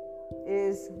state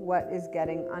is what is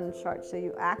getting uncharged. So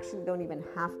you actually don't even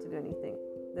have to do anything.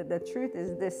 The truth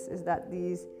is this, is that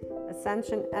these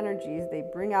ascension energies, they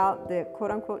bring out the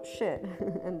quote unquote shit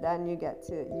and then you get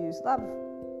to use love.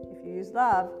 If you use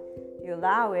love, you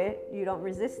allow it, you don't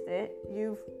resist it,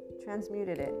 you've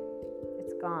transmuted it.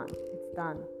 It's gone, it's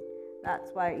done.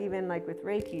 That's why even like with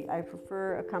Reiki, I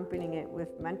prefer accompanying it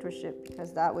with mentorship,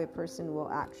 because that way a person will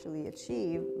actually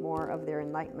achieve more of their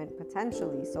enlightenment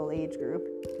potentially, soul age group,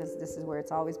 because this is where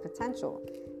it's always potential.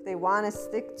 If they want to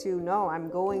stick to, no, I'm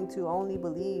going to only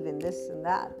believe in this and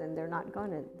that, then they're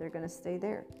going to stay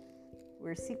there.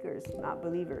 We're seekers, not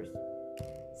believers.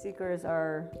 Seekers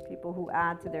are people who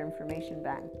add to their information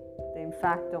bank. They in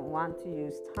fact don't want to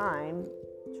use time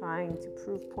trying to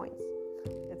prove points.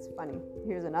 It's funny.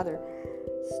 Here's another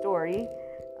story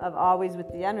of always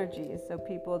with the energies. So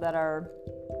people that are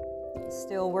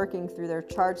still working through their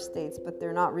charged states, but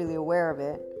they're not really aware of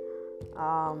it.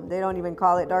 They don't even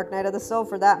call it dark night of the soul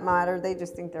for that matter. They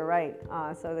just think they're right.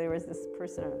 So there was this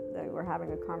person that were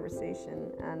having a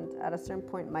conversation, and at a certain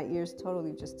point my ears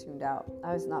totally just tuned out.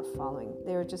 I was not following.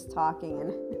 They were just talking,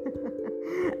 and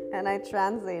and I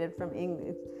translated from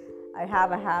English. I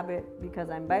have a habit, because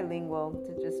I'm bilingual,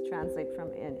 to just translate from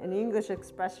an English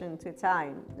expression to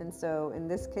Italian. And so in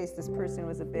this case, this person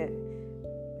was a bit,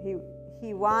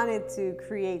 he wanted to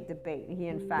create debate. He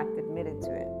in fact admitted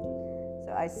to it.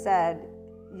 So I said,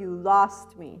 you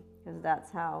lost me, because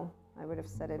that's how I would have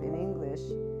said it in English.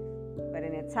 But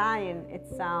in Italian, it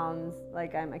sounds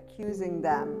like I'm accusing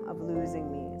them of losing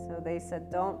me. So they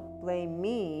said, don't blame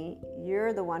me.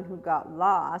 You're the one who got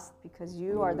lost, because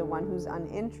you are the one who's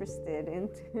uninterested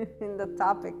in the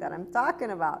topic that I'm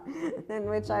talking about. In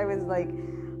which I was like,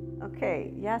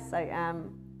 okay, yes, I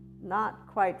am not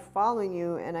quite following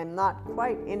you, and I'm not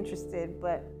quite interested,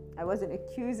 but I wasn't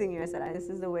accusing you. I said, this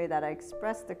is the way that I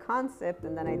expressed the concept,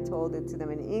 and then I told it to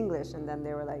them in English, and then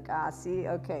they were like, see,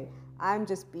 okay, I'm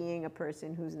just being a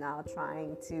person who's now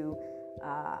trying to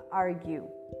argue.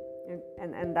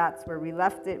 And that's where we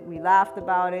left it. We laughed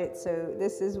about it. So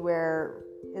this is where,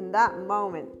 in that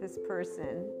moment, this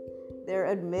person,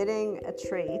 they're admitting a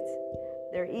trait.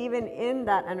 They're even in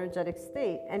that energetic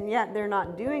state, and yet they're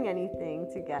not doing anything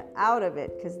to get out of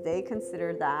it, because they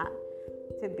consider that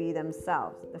to be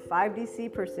themselves. The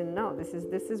 5DC person, no, this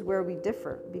is where we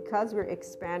differ, because we're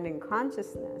expanding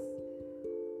consciousness.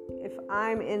 If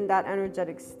I'm in that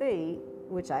energetic state,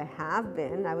 which I have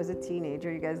been, I was a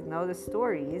teenager, you guys know the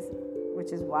stories,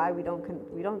 which is why we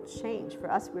don't change.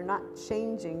 For us, we're not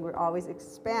changing, we're always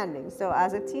expanding. So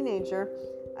as a teenager,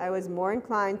 I was more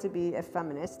inclined to be a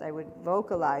feminist. I would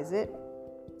vocalize it,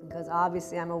 because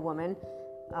obviously I'm a woman.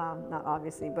 Not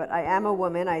obviously, but I am a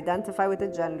woman. I identify with a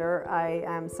gender. I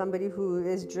am somebody who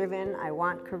is driven. I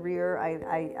want career.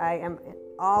 I am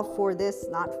all for this,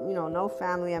 not, no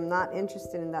family. I'm not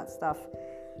interested in that stuff.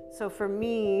 So for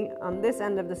me, on this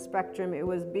end of the spectrum, it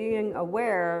was being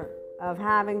aware of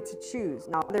having to choose.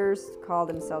 Now, others call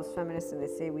themselves feminists, and they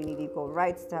say we need equal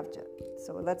rights to have.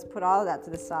 So let's put all of that to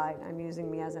the side. I'm using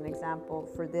me as an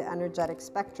example for the energetic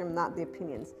spectrum, not the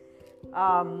opinions.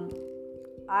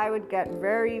 I would get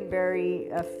very, very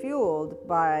fueled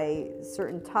by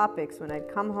certain topics when I'd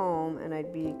come home, and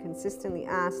I'd be consistently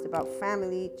asked about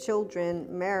family, children,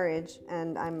 marriage,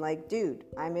 and I'm like, dude,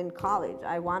 I'm in college.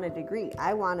 I want a degree.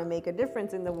 I want to make a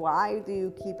difference in the why do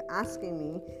you keep asking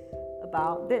me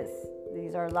about this?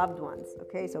 These are loved ones,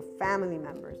 okay? So family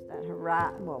members that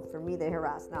harass, well, for me, they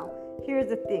harass. Now, here's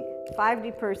the thing.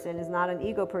 5D person is not an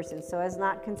ego person, so I was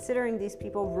not considering these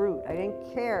people rude. I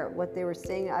didn't care what they were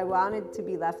saying. I wanted to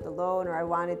be left alone, or I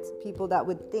wanted people that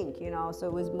would think, so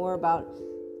it was more about,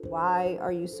 why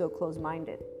are you so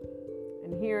close-minded?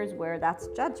 And here's where that's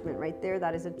judgment right there.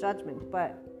 That is a judgment,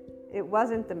 but it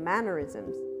wasn't the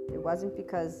mannerisms. It wasn't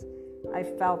because I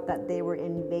felt that they were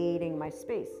invading my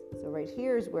space. So right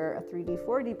here is where a 3D,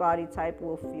 4D body type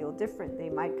will feel different. They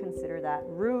might consider that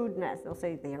rudeness. They'll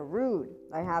say they are rude.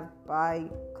 I have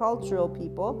bicultural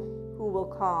people who will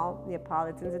call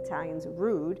Neapolitans, Italians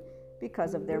rude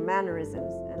because of their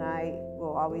mannerisms. And I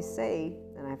will always say,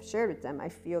 and I've shared with them, I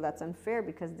feel that's unfair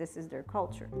because this is their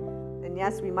culture. And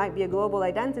yes, we might be a global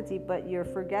identity, but you're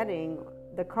forgetting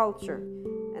the culture.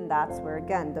 And that's where,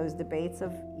 again, those debates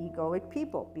of egoic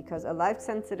people, because a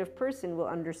life-sensitive person will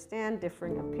understand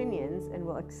differing opinions and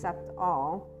will accept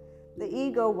all. The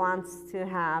ego wants to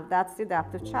have, that's the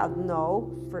adaptive child.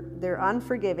 No, they're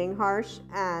unforgiving, harsh,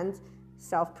 and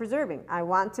self-preserving. I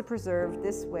want to preserve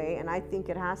this way, and I think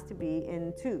it has to be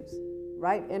in twos,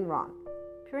 right and wrong.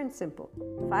 Pure and simple.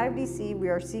 5DC, we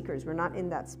are seekers. We're not in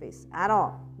that space at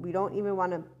all. We don't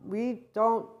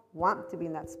want to be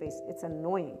in that space. It's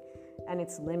annoying, and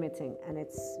it's limiting, and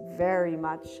it's very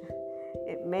much,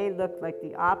 it may look like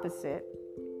the opposite,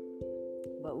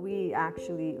 but we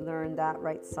actually learned that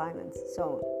right silence.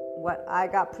 So what I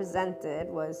got presented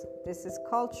was, this is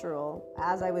cultural.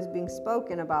 As I was being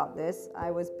spoken about this, I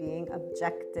was being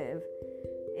objective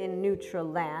in neutral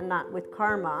land, not with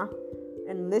karma,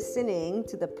 and listening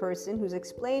to the person who's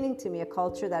explaining to me a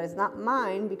culture that is not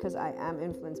mine, because I am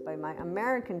influenced by my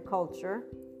American culture.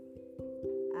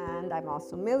 And I'm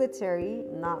also military,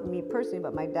 not me personally,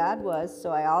 but my dad was.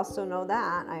 So I also know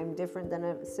that I'm different than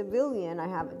a civilian. I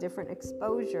have a different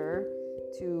exposure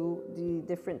to the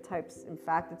different types. In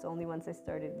fact, it's only once I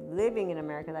started living in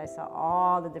America that I saw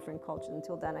all the different cultures.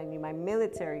 Until then, I knew my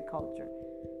military culture,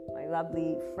 my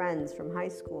lovely friends from high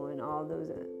school, and all those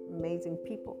amazing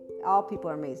people. All people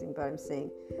are amazing, but I'm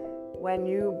saying, when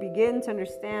you begin to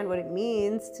understand what it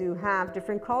means to have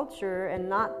different culture and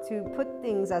not to put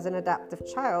things as an adaptive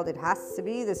child, it has to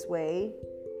be this way,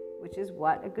 which is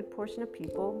what a good portion of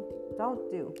people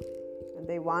don't do. And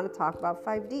they want to talk about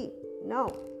 5D. No,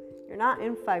 you're not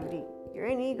in 5D. You're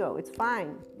in ego. It's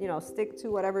fine. Stick to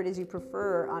whatever it is you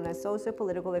prefer on a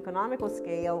socio-political, economical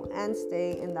scale, and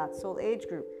stay in that soul age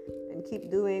group and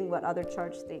keep doing what other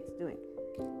charged states doing.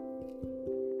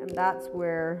 And that's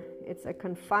where it's a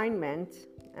confinement,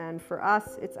 and for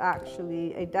us it's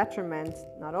actually a detriment,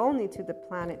 not only to the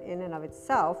planet in and of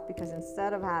itself, because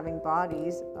instead of having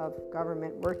bodies of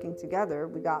government working together,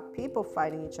 we got people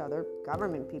fighting each other,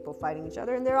 government people fighting each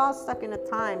other, and they're all stuck in a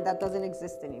time that doesn't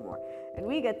exist anymore. And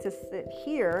we get to sit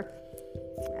here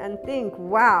and think,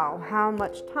 wow, how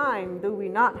much time do we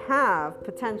not have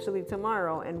potentially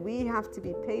tomorrow? And we have to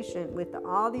be patient with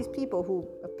all these people who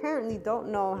apparently don't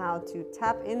know how to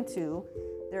tap into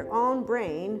their own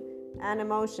brain and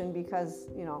emotion, because,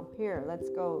 here, let's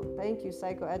go. Thank you,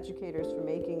 psychoeducators, for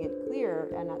making it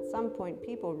clear. And at some point,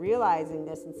 people realizing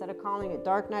this, instead of calling it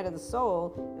dark night of the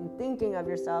soul and thinking of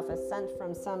yourself as sent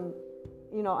from some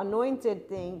anointed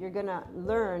thing, you're gonna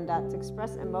learn that to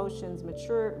express emotions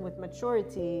with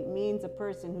maturity means a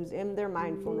person who's in their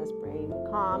mindfulness brain,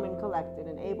 calm and collected,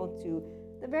 and able to,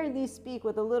 at the very least, speak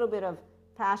with a little bit of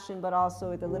passion, but also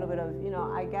with a little bit of,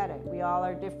 I get it. We all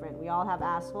are different. We all have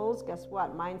assholes. Guess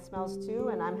what? Mine smells too,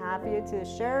 and I'm happy to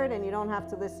share it, and you don't have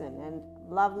to listen. And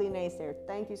lovely naysayer,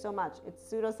 thank you so much. It's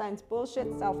pseudoscience bullshit,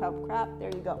 self-help crap. There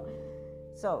you go.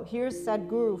 So here's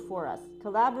Sadhguru for us.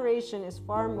 Collaboration is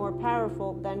far more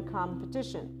powerful than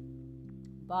competition.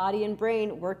 Body and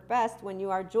brain work best when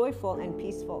you are joyful and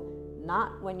peaceful,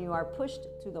 not when you are pushed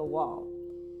to the wall.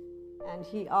 And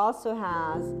he also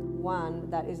has one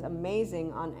that is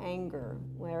amazing on anger,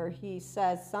 where he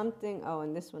says something. Oh,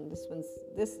 and this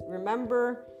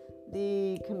remember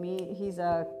he's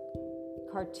a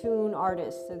cartoon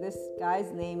artist. So this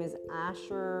guy's name is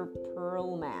Asher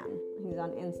Perlman. He's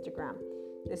on Instagram.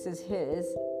 This is his,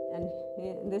 and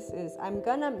I'm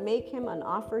gonna make him an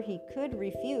offer he could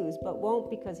refuse, but won't,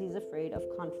 because he's afraid of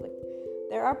conflict.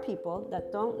 There are people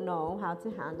that don't know how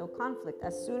to handle conflict.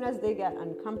 As soon as they get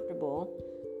uncomfortable,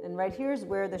 and right here's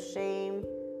where the shame,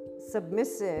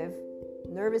 submissive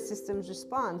nervous system's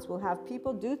response will have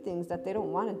people do things that they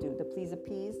don't want to do, to please,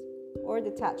 appease, or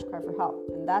detach, cry for help.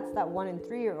 And that's that 1 and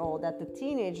 3-year-old that the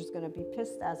teenager is going to be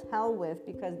pissed as hell with,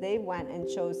 because they went and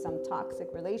chose some toxic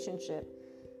relationship,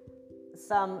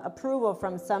 some approval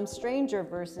from some stranger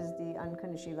versus the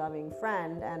unconditionally loving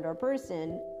friend and or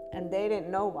person, and they didn't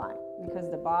know why.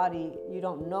 Because the body, you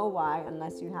don't know why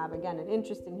unless you have, again, an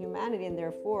interest in humanity, and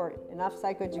therefore enough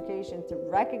psychoeducation to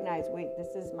recognize, wait,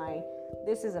 this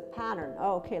is a pattern.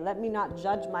 Oh, okay, let me not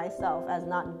judge myself as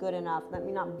not good enough. Let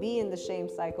me not be in the shame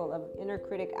cycle of inner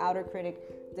critic, outer critic,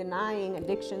 denying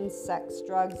addictions, sex,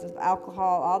 drugs,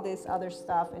 alcohol, all this other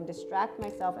stuff, and distract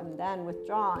myself, and then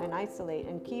withdraw and isolate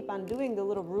and keep on doing the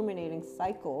little ruminating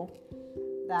cycle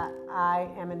that I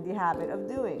am in the habit of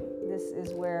doing. This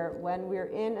is where, when we're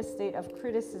in a state of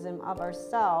criticism of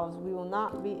ourselves, we will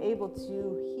not be able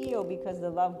to heal, because the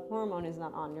love hormone is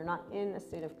not on. You're not in a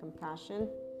state of compassion.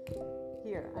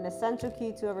 Here, an essential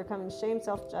key to overcoming shame,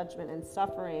 self-judgment, and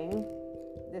suffering.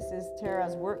 This is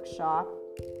Tara's workshop.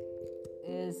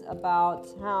 is about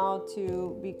how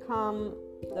to become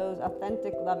those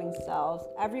authentic, loving selves.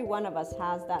 Every one of us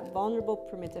has that vulnerable,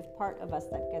 primitive part of us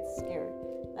that gets scared,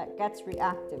 that gets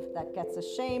reactive, that gets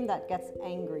ashamed, that gets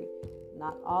angry.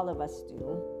 Not all of us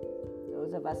do.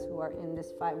 Those of us who are in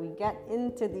this fight, we get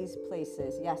into these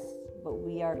places, yes, but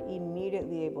we are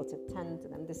immediately able to tend to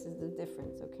them. This is the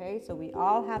difference, okay? So we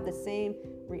all have the same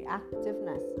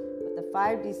reactiveness, but the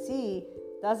 5DC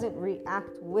doesn't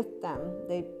react with them.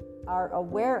 They are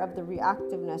aware of the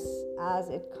reactiveness as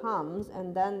it comes,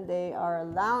 and then they are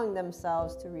allowing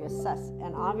themselves to reassess.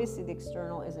 And obviously the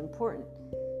external is important.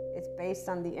 It's based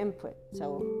on the input.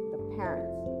 So the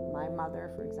parents, my mother,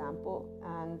 for example,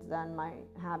 and then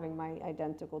having my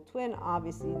identical twin,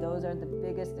 obviously those are the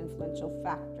biggest influential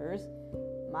factors.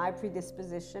 My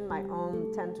predisposition, my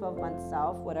own 10, 12-month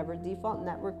self, whatever default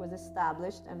network was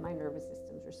established, and my nervous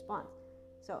system's response.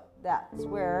 So that's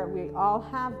where we all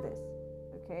have this.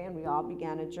 Okay, and we all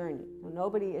began a journey. So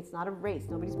it's not a race.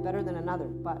 Nobody's better than another.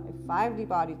 But a 5D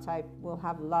body type will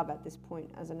have love at this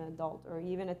point as an adult or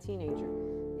even a teenager.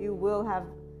 You will have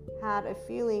had a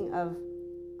feeling of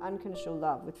unconditional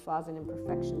love with flaws and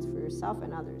imperfections for yourself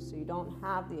and others. So you don't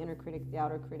have the inner critic, the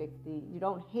outer critic, you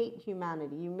don't hate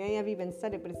humanity. You may have even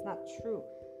said it, but it's not true.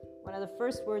 One of the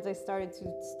first words I started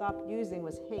to stop using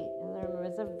was hate. And I remember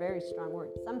it's a very strong word.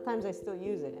 Sometimes I still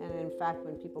use it. And in fact,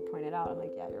 when people point it out, I'm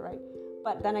like, yeah, you're right.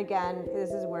 But then again,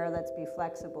 this is where let's be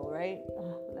flexible, right?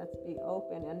 Let's be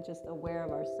open and just aware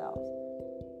of ourselves.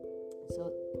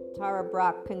 So Tara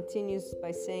Brach continues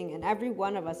by saying, and every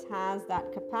one of us has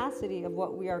that capacity of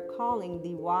what we are calling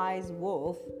the wise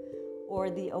wolf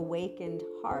or the awakened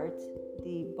heart,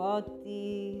 the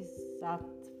bodhisattva,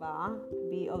 bodhisattva,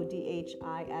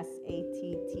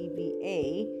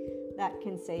 that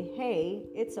can say, hey,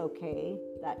 it's okay,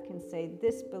 that can say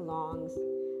this belongs,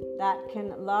 that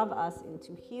can love us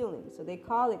into healing. So they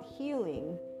call it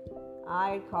healing.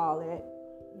 I call it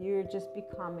you're just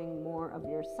becoming more of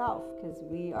yourself, because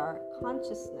we are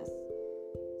consciousness.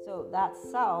 So that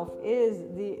self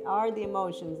are the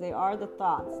emotions, they are the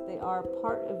thoughts, they are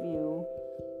part of you.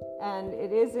 And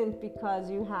it isn't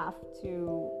because you have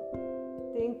to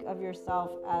think of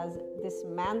yourself as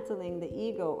dismantling the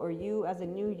ego or you as a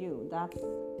new you. That's,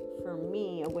 for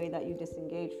me, a way that you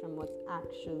disengage from what's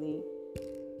actually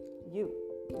you,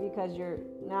 because you're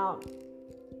now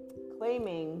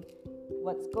claiming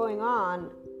what's going on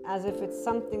as if it's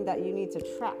something that you need to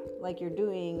track, like you're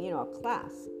doing, a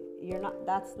class.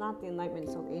 That's not the Enlightenment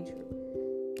Soul Age group.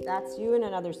 That's you and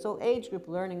another soul age group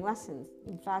learning lessons.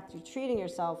 In fact, you're treating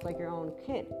yourself like your own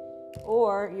kid,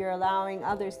 or you're allowing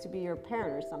others to be your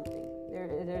parent or something.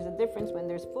 There's a difference. When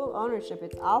there's full ownership,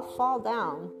 it's I'll fall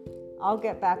down, I'll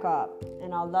get back up,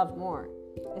 and I'll love more.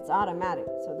 It's automatic.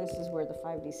 So this is where the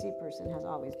 5DC person has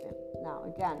always been. Now,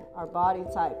 again, our body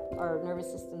type, our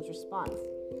nervous system's response.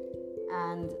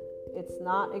 And it's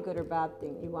not a good or bad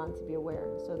thing. You want to be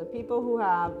aware. So the people who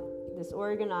have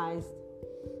disorganized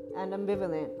and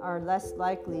ambivalent are less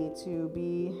likely to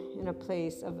be in a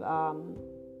place of,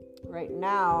 right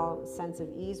now, sense of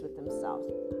ease with themselves,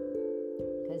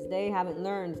 because they haven't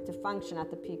learned to function at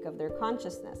the peak of their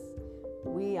consciousness.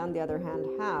 We, on the other hand,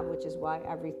 have, which is why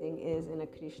everything is in a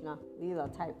Krishna Lila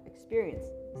type experience.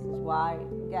 This is why,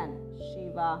 again,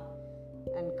 Shiva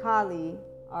and Kali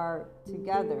are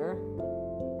together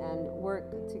and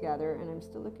work together. And I'm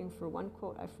still looking for one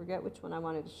quote. I forget which one I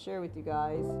wanted to share with you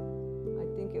guys. I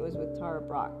think it was with Tara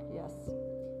Brach, yes.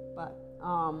 But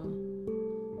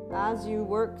as you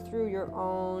work through your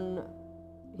own,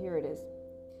 here it is.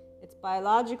 It's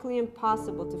biologically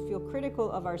impossible to feel critical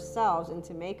of ourselves and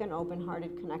to make an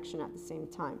open-hearted connection at the same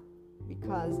time,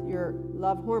 because your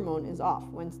love hormone is off.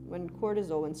 When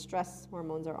cortisol and stress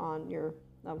hormones are on, your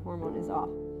love hormone is off.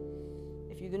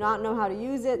 If you do not know how to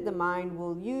use it, the mind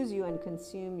will use you and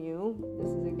consume you.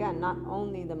 This is, again, not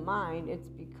only the mind, it's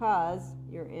because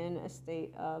you're in a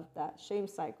state of that shame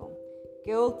cycle.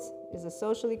 Guilt is a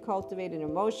socially cultivated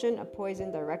emotion, a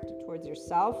poison directed towards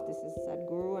yourself. This is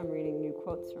Sadhguru. I'm reading new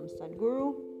quotes from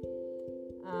Sadhguru.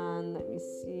 And let me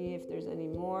see if there's any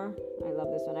more. I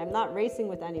love this one. I'm not racing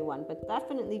with anyone, but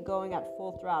definitely going at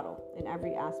full throttle in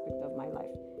every aspect of my life.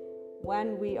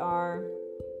 When we are,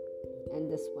 and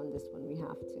this one we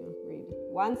have to read.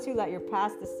 Once you let your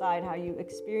past decide how you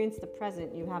experience the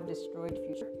present, you have destroyed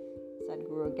future.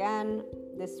 Sadhguru again.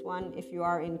 This one, if you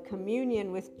are in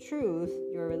communion with truth,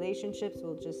 your relationships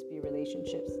will just be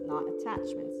relationships, not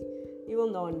attachments. You will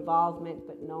know involvement,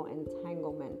 but no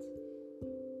entanglement.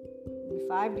 The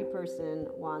 5D person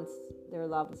wants their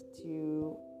loved ones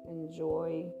to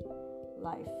enjoy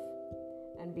life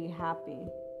and be happy.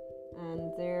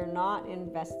 And they're not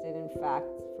invested, in fact,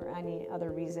 for any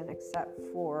other reason except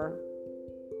for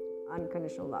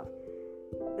unconditional love.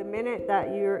 The minute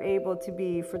that you're able to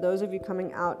be, for those of you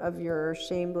coming out of your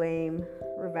shame, blame,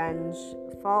 revenge,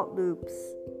 fault loops,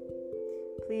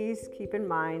 please keep in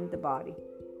mind the body.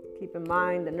 Keep in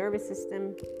mind the nervous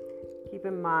system. Keep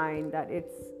in mind that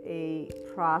it's a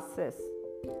process.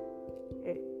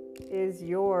 It is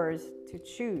yours to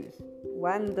choose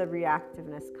when the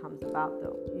reactiveness comes about,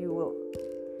 though. You will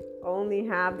only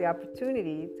have the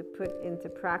opportunity to put into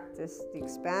practice the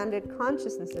expanded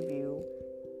consciousness of you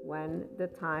when the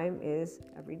time is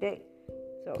every day.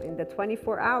 So in the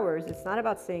 24 hours, it's not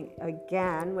about saying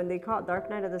again, when they call it dark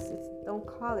night of the soul, don't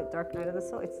call it dark night of the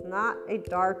soul. It's not a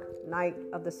dark night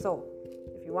of the soul.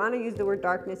 If you want to use the word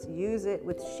darkness, use it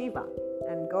with Shiva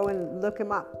and go and look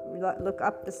him up. Look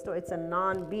up the story. It's a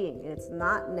non-being. It's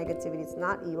not negativity. It's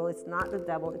not evil. It's not the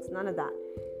devil. It's none of that.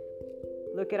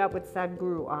 Look it up with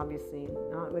Sadhguru, obviously,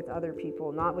 not with other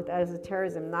people, not with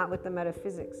esotericism, not with the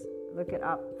metaphysics. Look it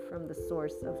up from the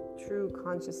source of true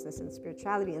consciousness and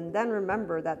spirituality. And then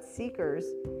remember that seekers,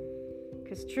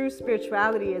 because true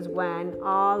spirituality is when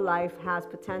all life has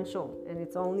potential, and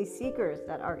it's only seekers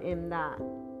that are in that.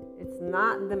 It's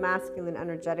not the masculine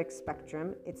energetic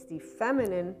spectrum. It's the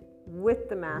feminine with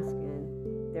the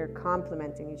masculine. They're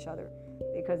complementing each other.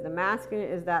 Because the masculine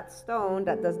is that stone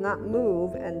that does not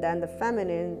move, and then the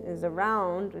feminine is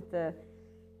around with the...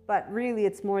 But really,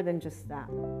 it's more than just that.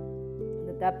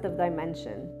 The depth of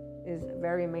dimension is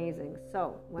very amazing.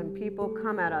 So when people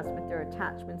come at us with their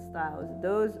attachment styles,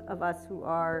 those of us who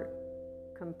are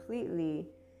completely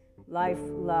life,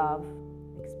 love,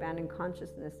 expanding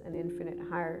consciousness, and infinite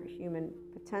higher human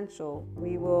potential,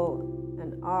 we will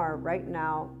and are right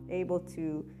now able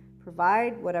to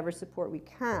provide whatever support we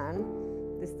can.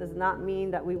 This does not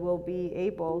mean that we will be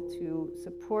able to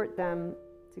support them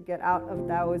to get out of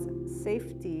those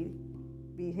safety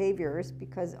behaviors,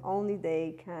 because only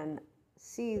they can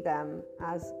see them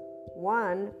as,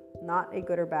 one, not a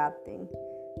good or bad thing,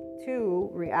 two,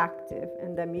 reactive,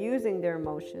 and them using their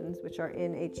emotions, which are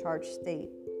in a charged state,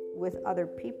 with other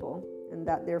people, and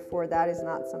that therefore that is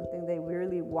not something they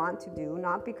really want to do,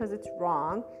 not because it's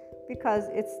wrong, because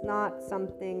it's not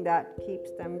something that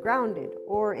keeps them grounded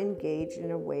or engaged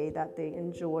in a way that they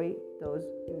enjoy those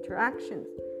interactions.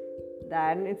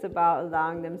 Then it's about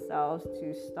allowing themselves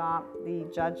to stop the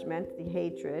judgment, the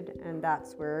hatred, and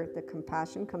that's where the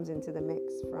compassion comes into the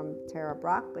mix from Tara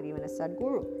Brach, but even a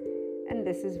Sadhguru. And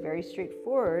this is very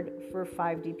straightforward for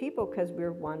 5D people because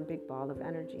we're one big ball of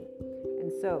energy.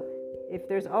 And so if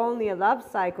there's only a love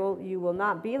cycle, you will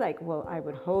not be like, well, I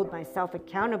would hold myself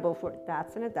accountable for it.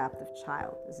 That's an adaptive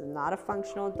child. This is not a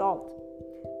functional adult.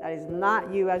 That is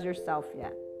not you as yourself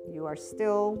yet. You are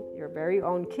still your very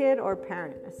own kid or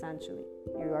parent, essentially.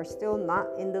 You are still not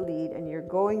in the lead, and you're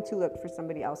going to look for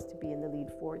somebody else to be in the lead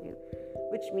for you,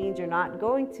 which means you're not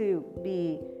going to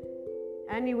be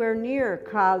anywhere near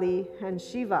Kali and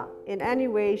Shiva in any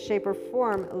way, shape, or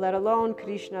form, let alone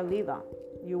Krishna Lila.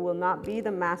 You will not be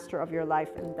the master of your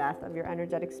life and death, of your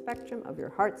energetic spectrum, of your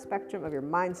heart spectrum, of your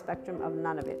mind spectrum, of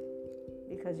none of it,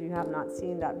 because you have not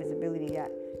seen that visibility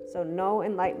yet. So no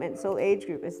enlightenment soul age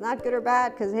group. It's not good or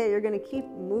bad, because hey, you're going to keep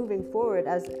moving forward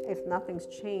as if nothing's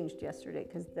changed yesterday,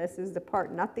 because this is the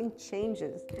part. Nothing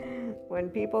changes. When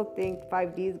people think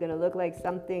 5D is going to look like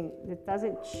something, it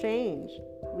doesn't change.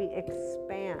 We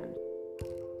expand.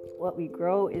 What we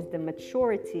grow is the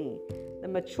maturity. The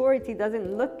maturity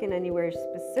doesn't look in anywhere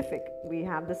specific. We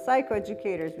have the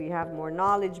psychoeducators. We have more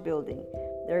knowledge building.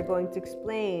 They're going to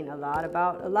explain a lot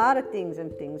about a lot of things,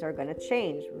 and things are going to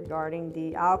change regarding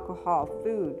the alcohol,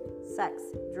 food, sex,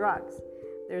 drugs.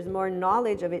 There's more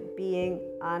knowledge of it being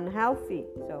unhealthy,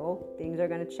 so things are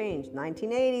going to change.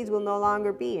 1980s will no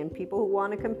longer be, and people who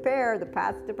want to compare the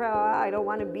past to present, I don't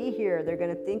want to be here, they're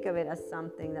going to think of it as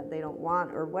something that they don't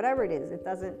want, or whatever it is. It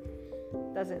doesn't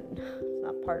it's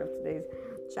not part of today's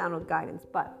channel guidance.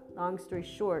 But long story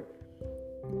short,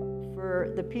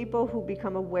 for the people who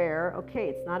become aware, okay,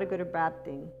 it's not a good or bad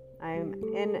thing. I'm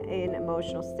in an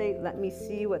emotional state. Let me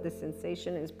see what the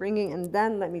sensation is bringing, and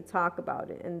then let me talk about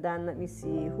it, and then let me see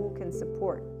who can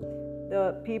support.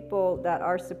 The people that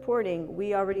are supporting,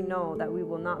 we already know that we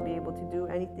will not be able to do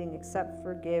anything except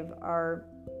forgive our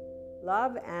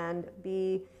love and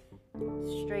be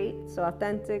straight, so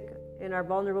authentic in our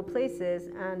vulnerable places.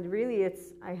 And really,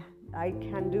 it's I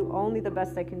can do only the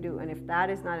best I can do, and if that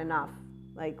is not enough,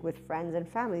 like with friends and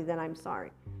family, then I'm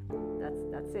sorry.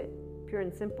 That's it, pure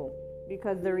and simple.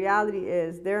 Because the reality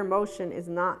is their emotion is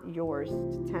not yours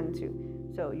to tend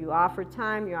to. So you offer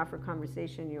time, you offer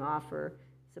conversation, you offer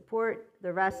Support,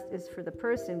 the rest is for the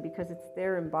person because it's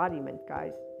their embodiment,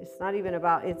 guys. It's not even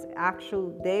about, it's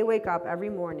actual, they wake up every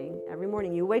morning. Every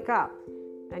morning you wake up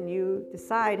and you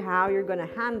decide how you're going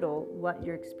to handle what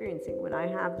you're experiencing. When I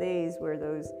have days where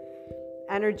those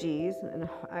energies, and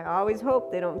I always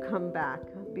hope they don't come back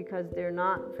because they're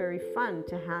not very fun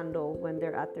to handle when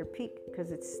they're at their peak,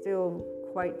 because it's still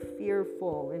quite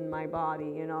fearful in my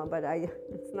body, but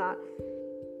it's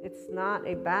not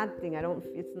a bad thing.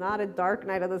 It's not a dark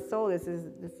night of the soul. This is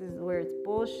where it's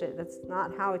bullshit. That's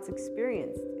not how it's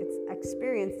experienced. It's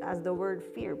experienced as the word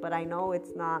fear, but I know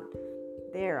it's not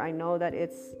there. I know that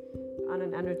it's on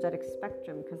an energetic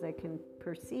spectrum because I can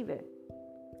perceive it.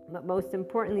 But most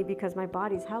importantly, because my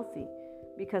body's healthy,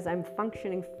 because I'm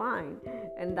functioning fine.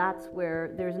 And that's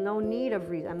where there's no need of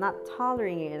reason. I'm not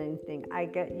tolerating anything. I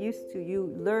get used to,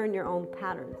 you learn your own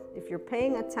patterns. If you're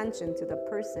paying attention to the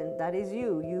person that is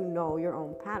you, you know your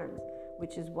own patterns,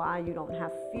 which is why you don't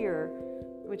have fear,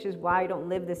 which is why you don't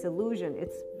live this illusion.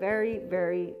 It's very,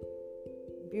 very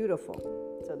beautiful.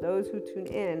 So those who tune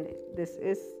in, this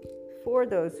is for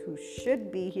those who should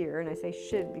be here. And I say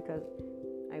should because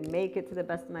I make it to the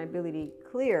best of my ability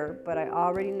clear, but I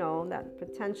already know that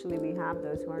potentially we have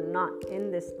those who are not in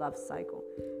this love cycle.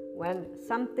 When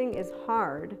something is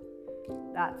hard,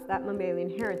 that's that mammalian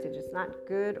heritage. It's not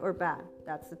good or bad.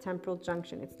 That's the temporal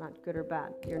junction. It's not good or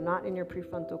bad. You're not in your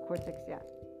prefrontal cortex yet.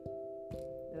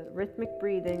 The rhythmic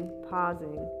breathing,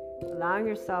 pausing, allowing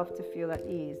yourself to feel at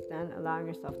ease, then allowing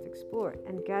yourself to explore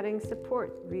and getting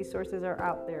support. Resources are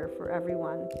out there for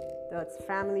everyone. That's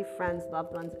family, friends,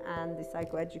 loved ones, and the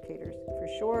psychoeducators for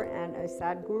sure. And a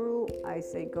Sadhguru, I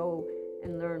say go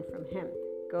and learn from him.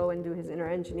 Go and do his inner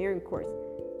engineering course.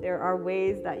 There are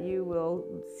ways that you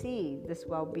will see this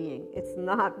well-being. It's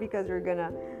not because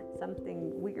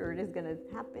something weird is gonna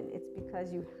happen. It's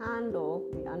because you handle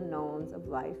the unknowns of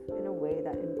life in a way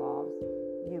that involves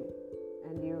you.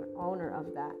 And you're owner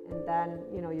of that, and then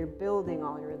you're building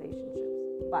all your relationships.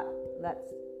 But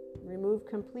let's remove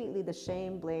completely the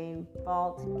shame, blame,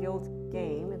 fault, guilt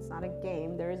game. It's not a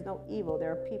game. There is no evil.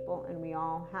 There are people, and we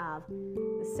all have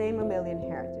the same mammalian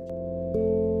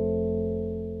heritage.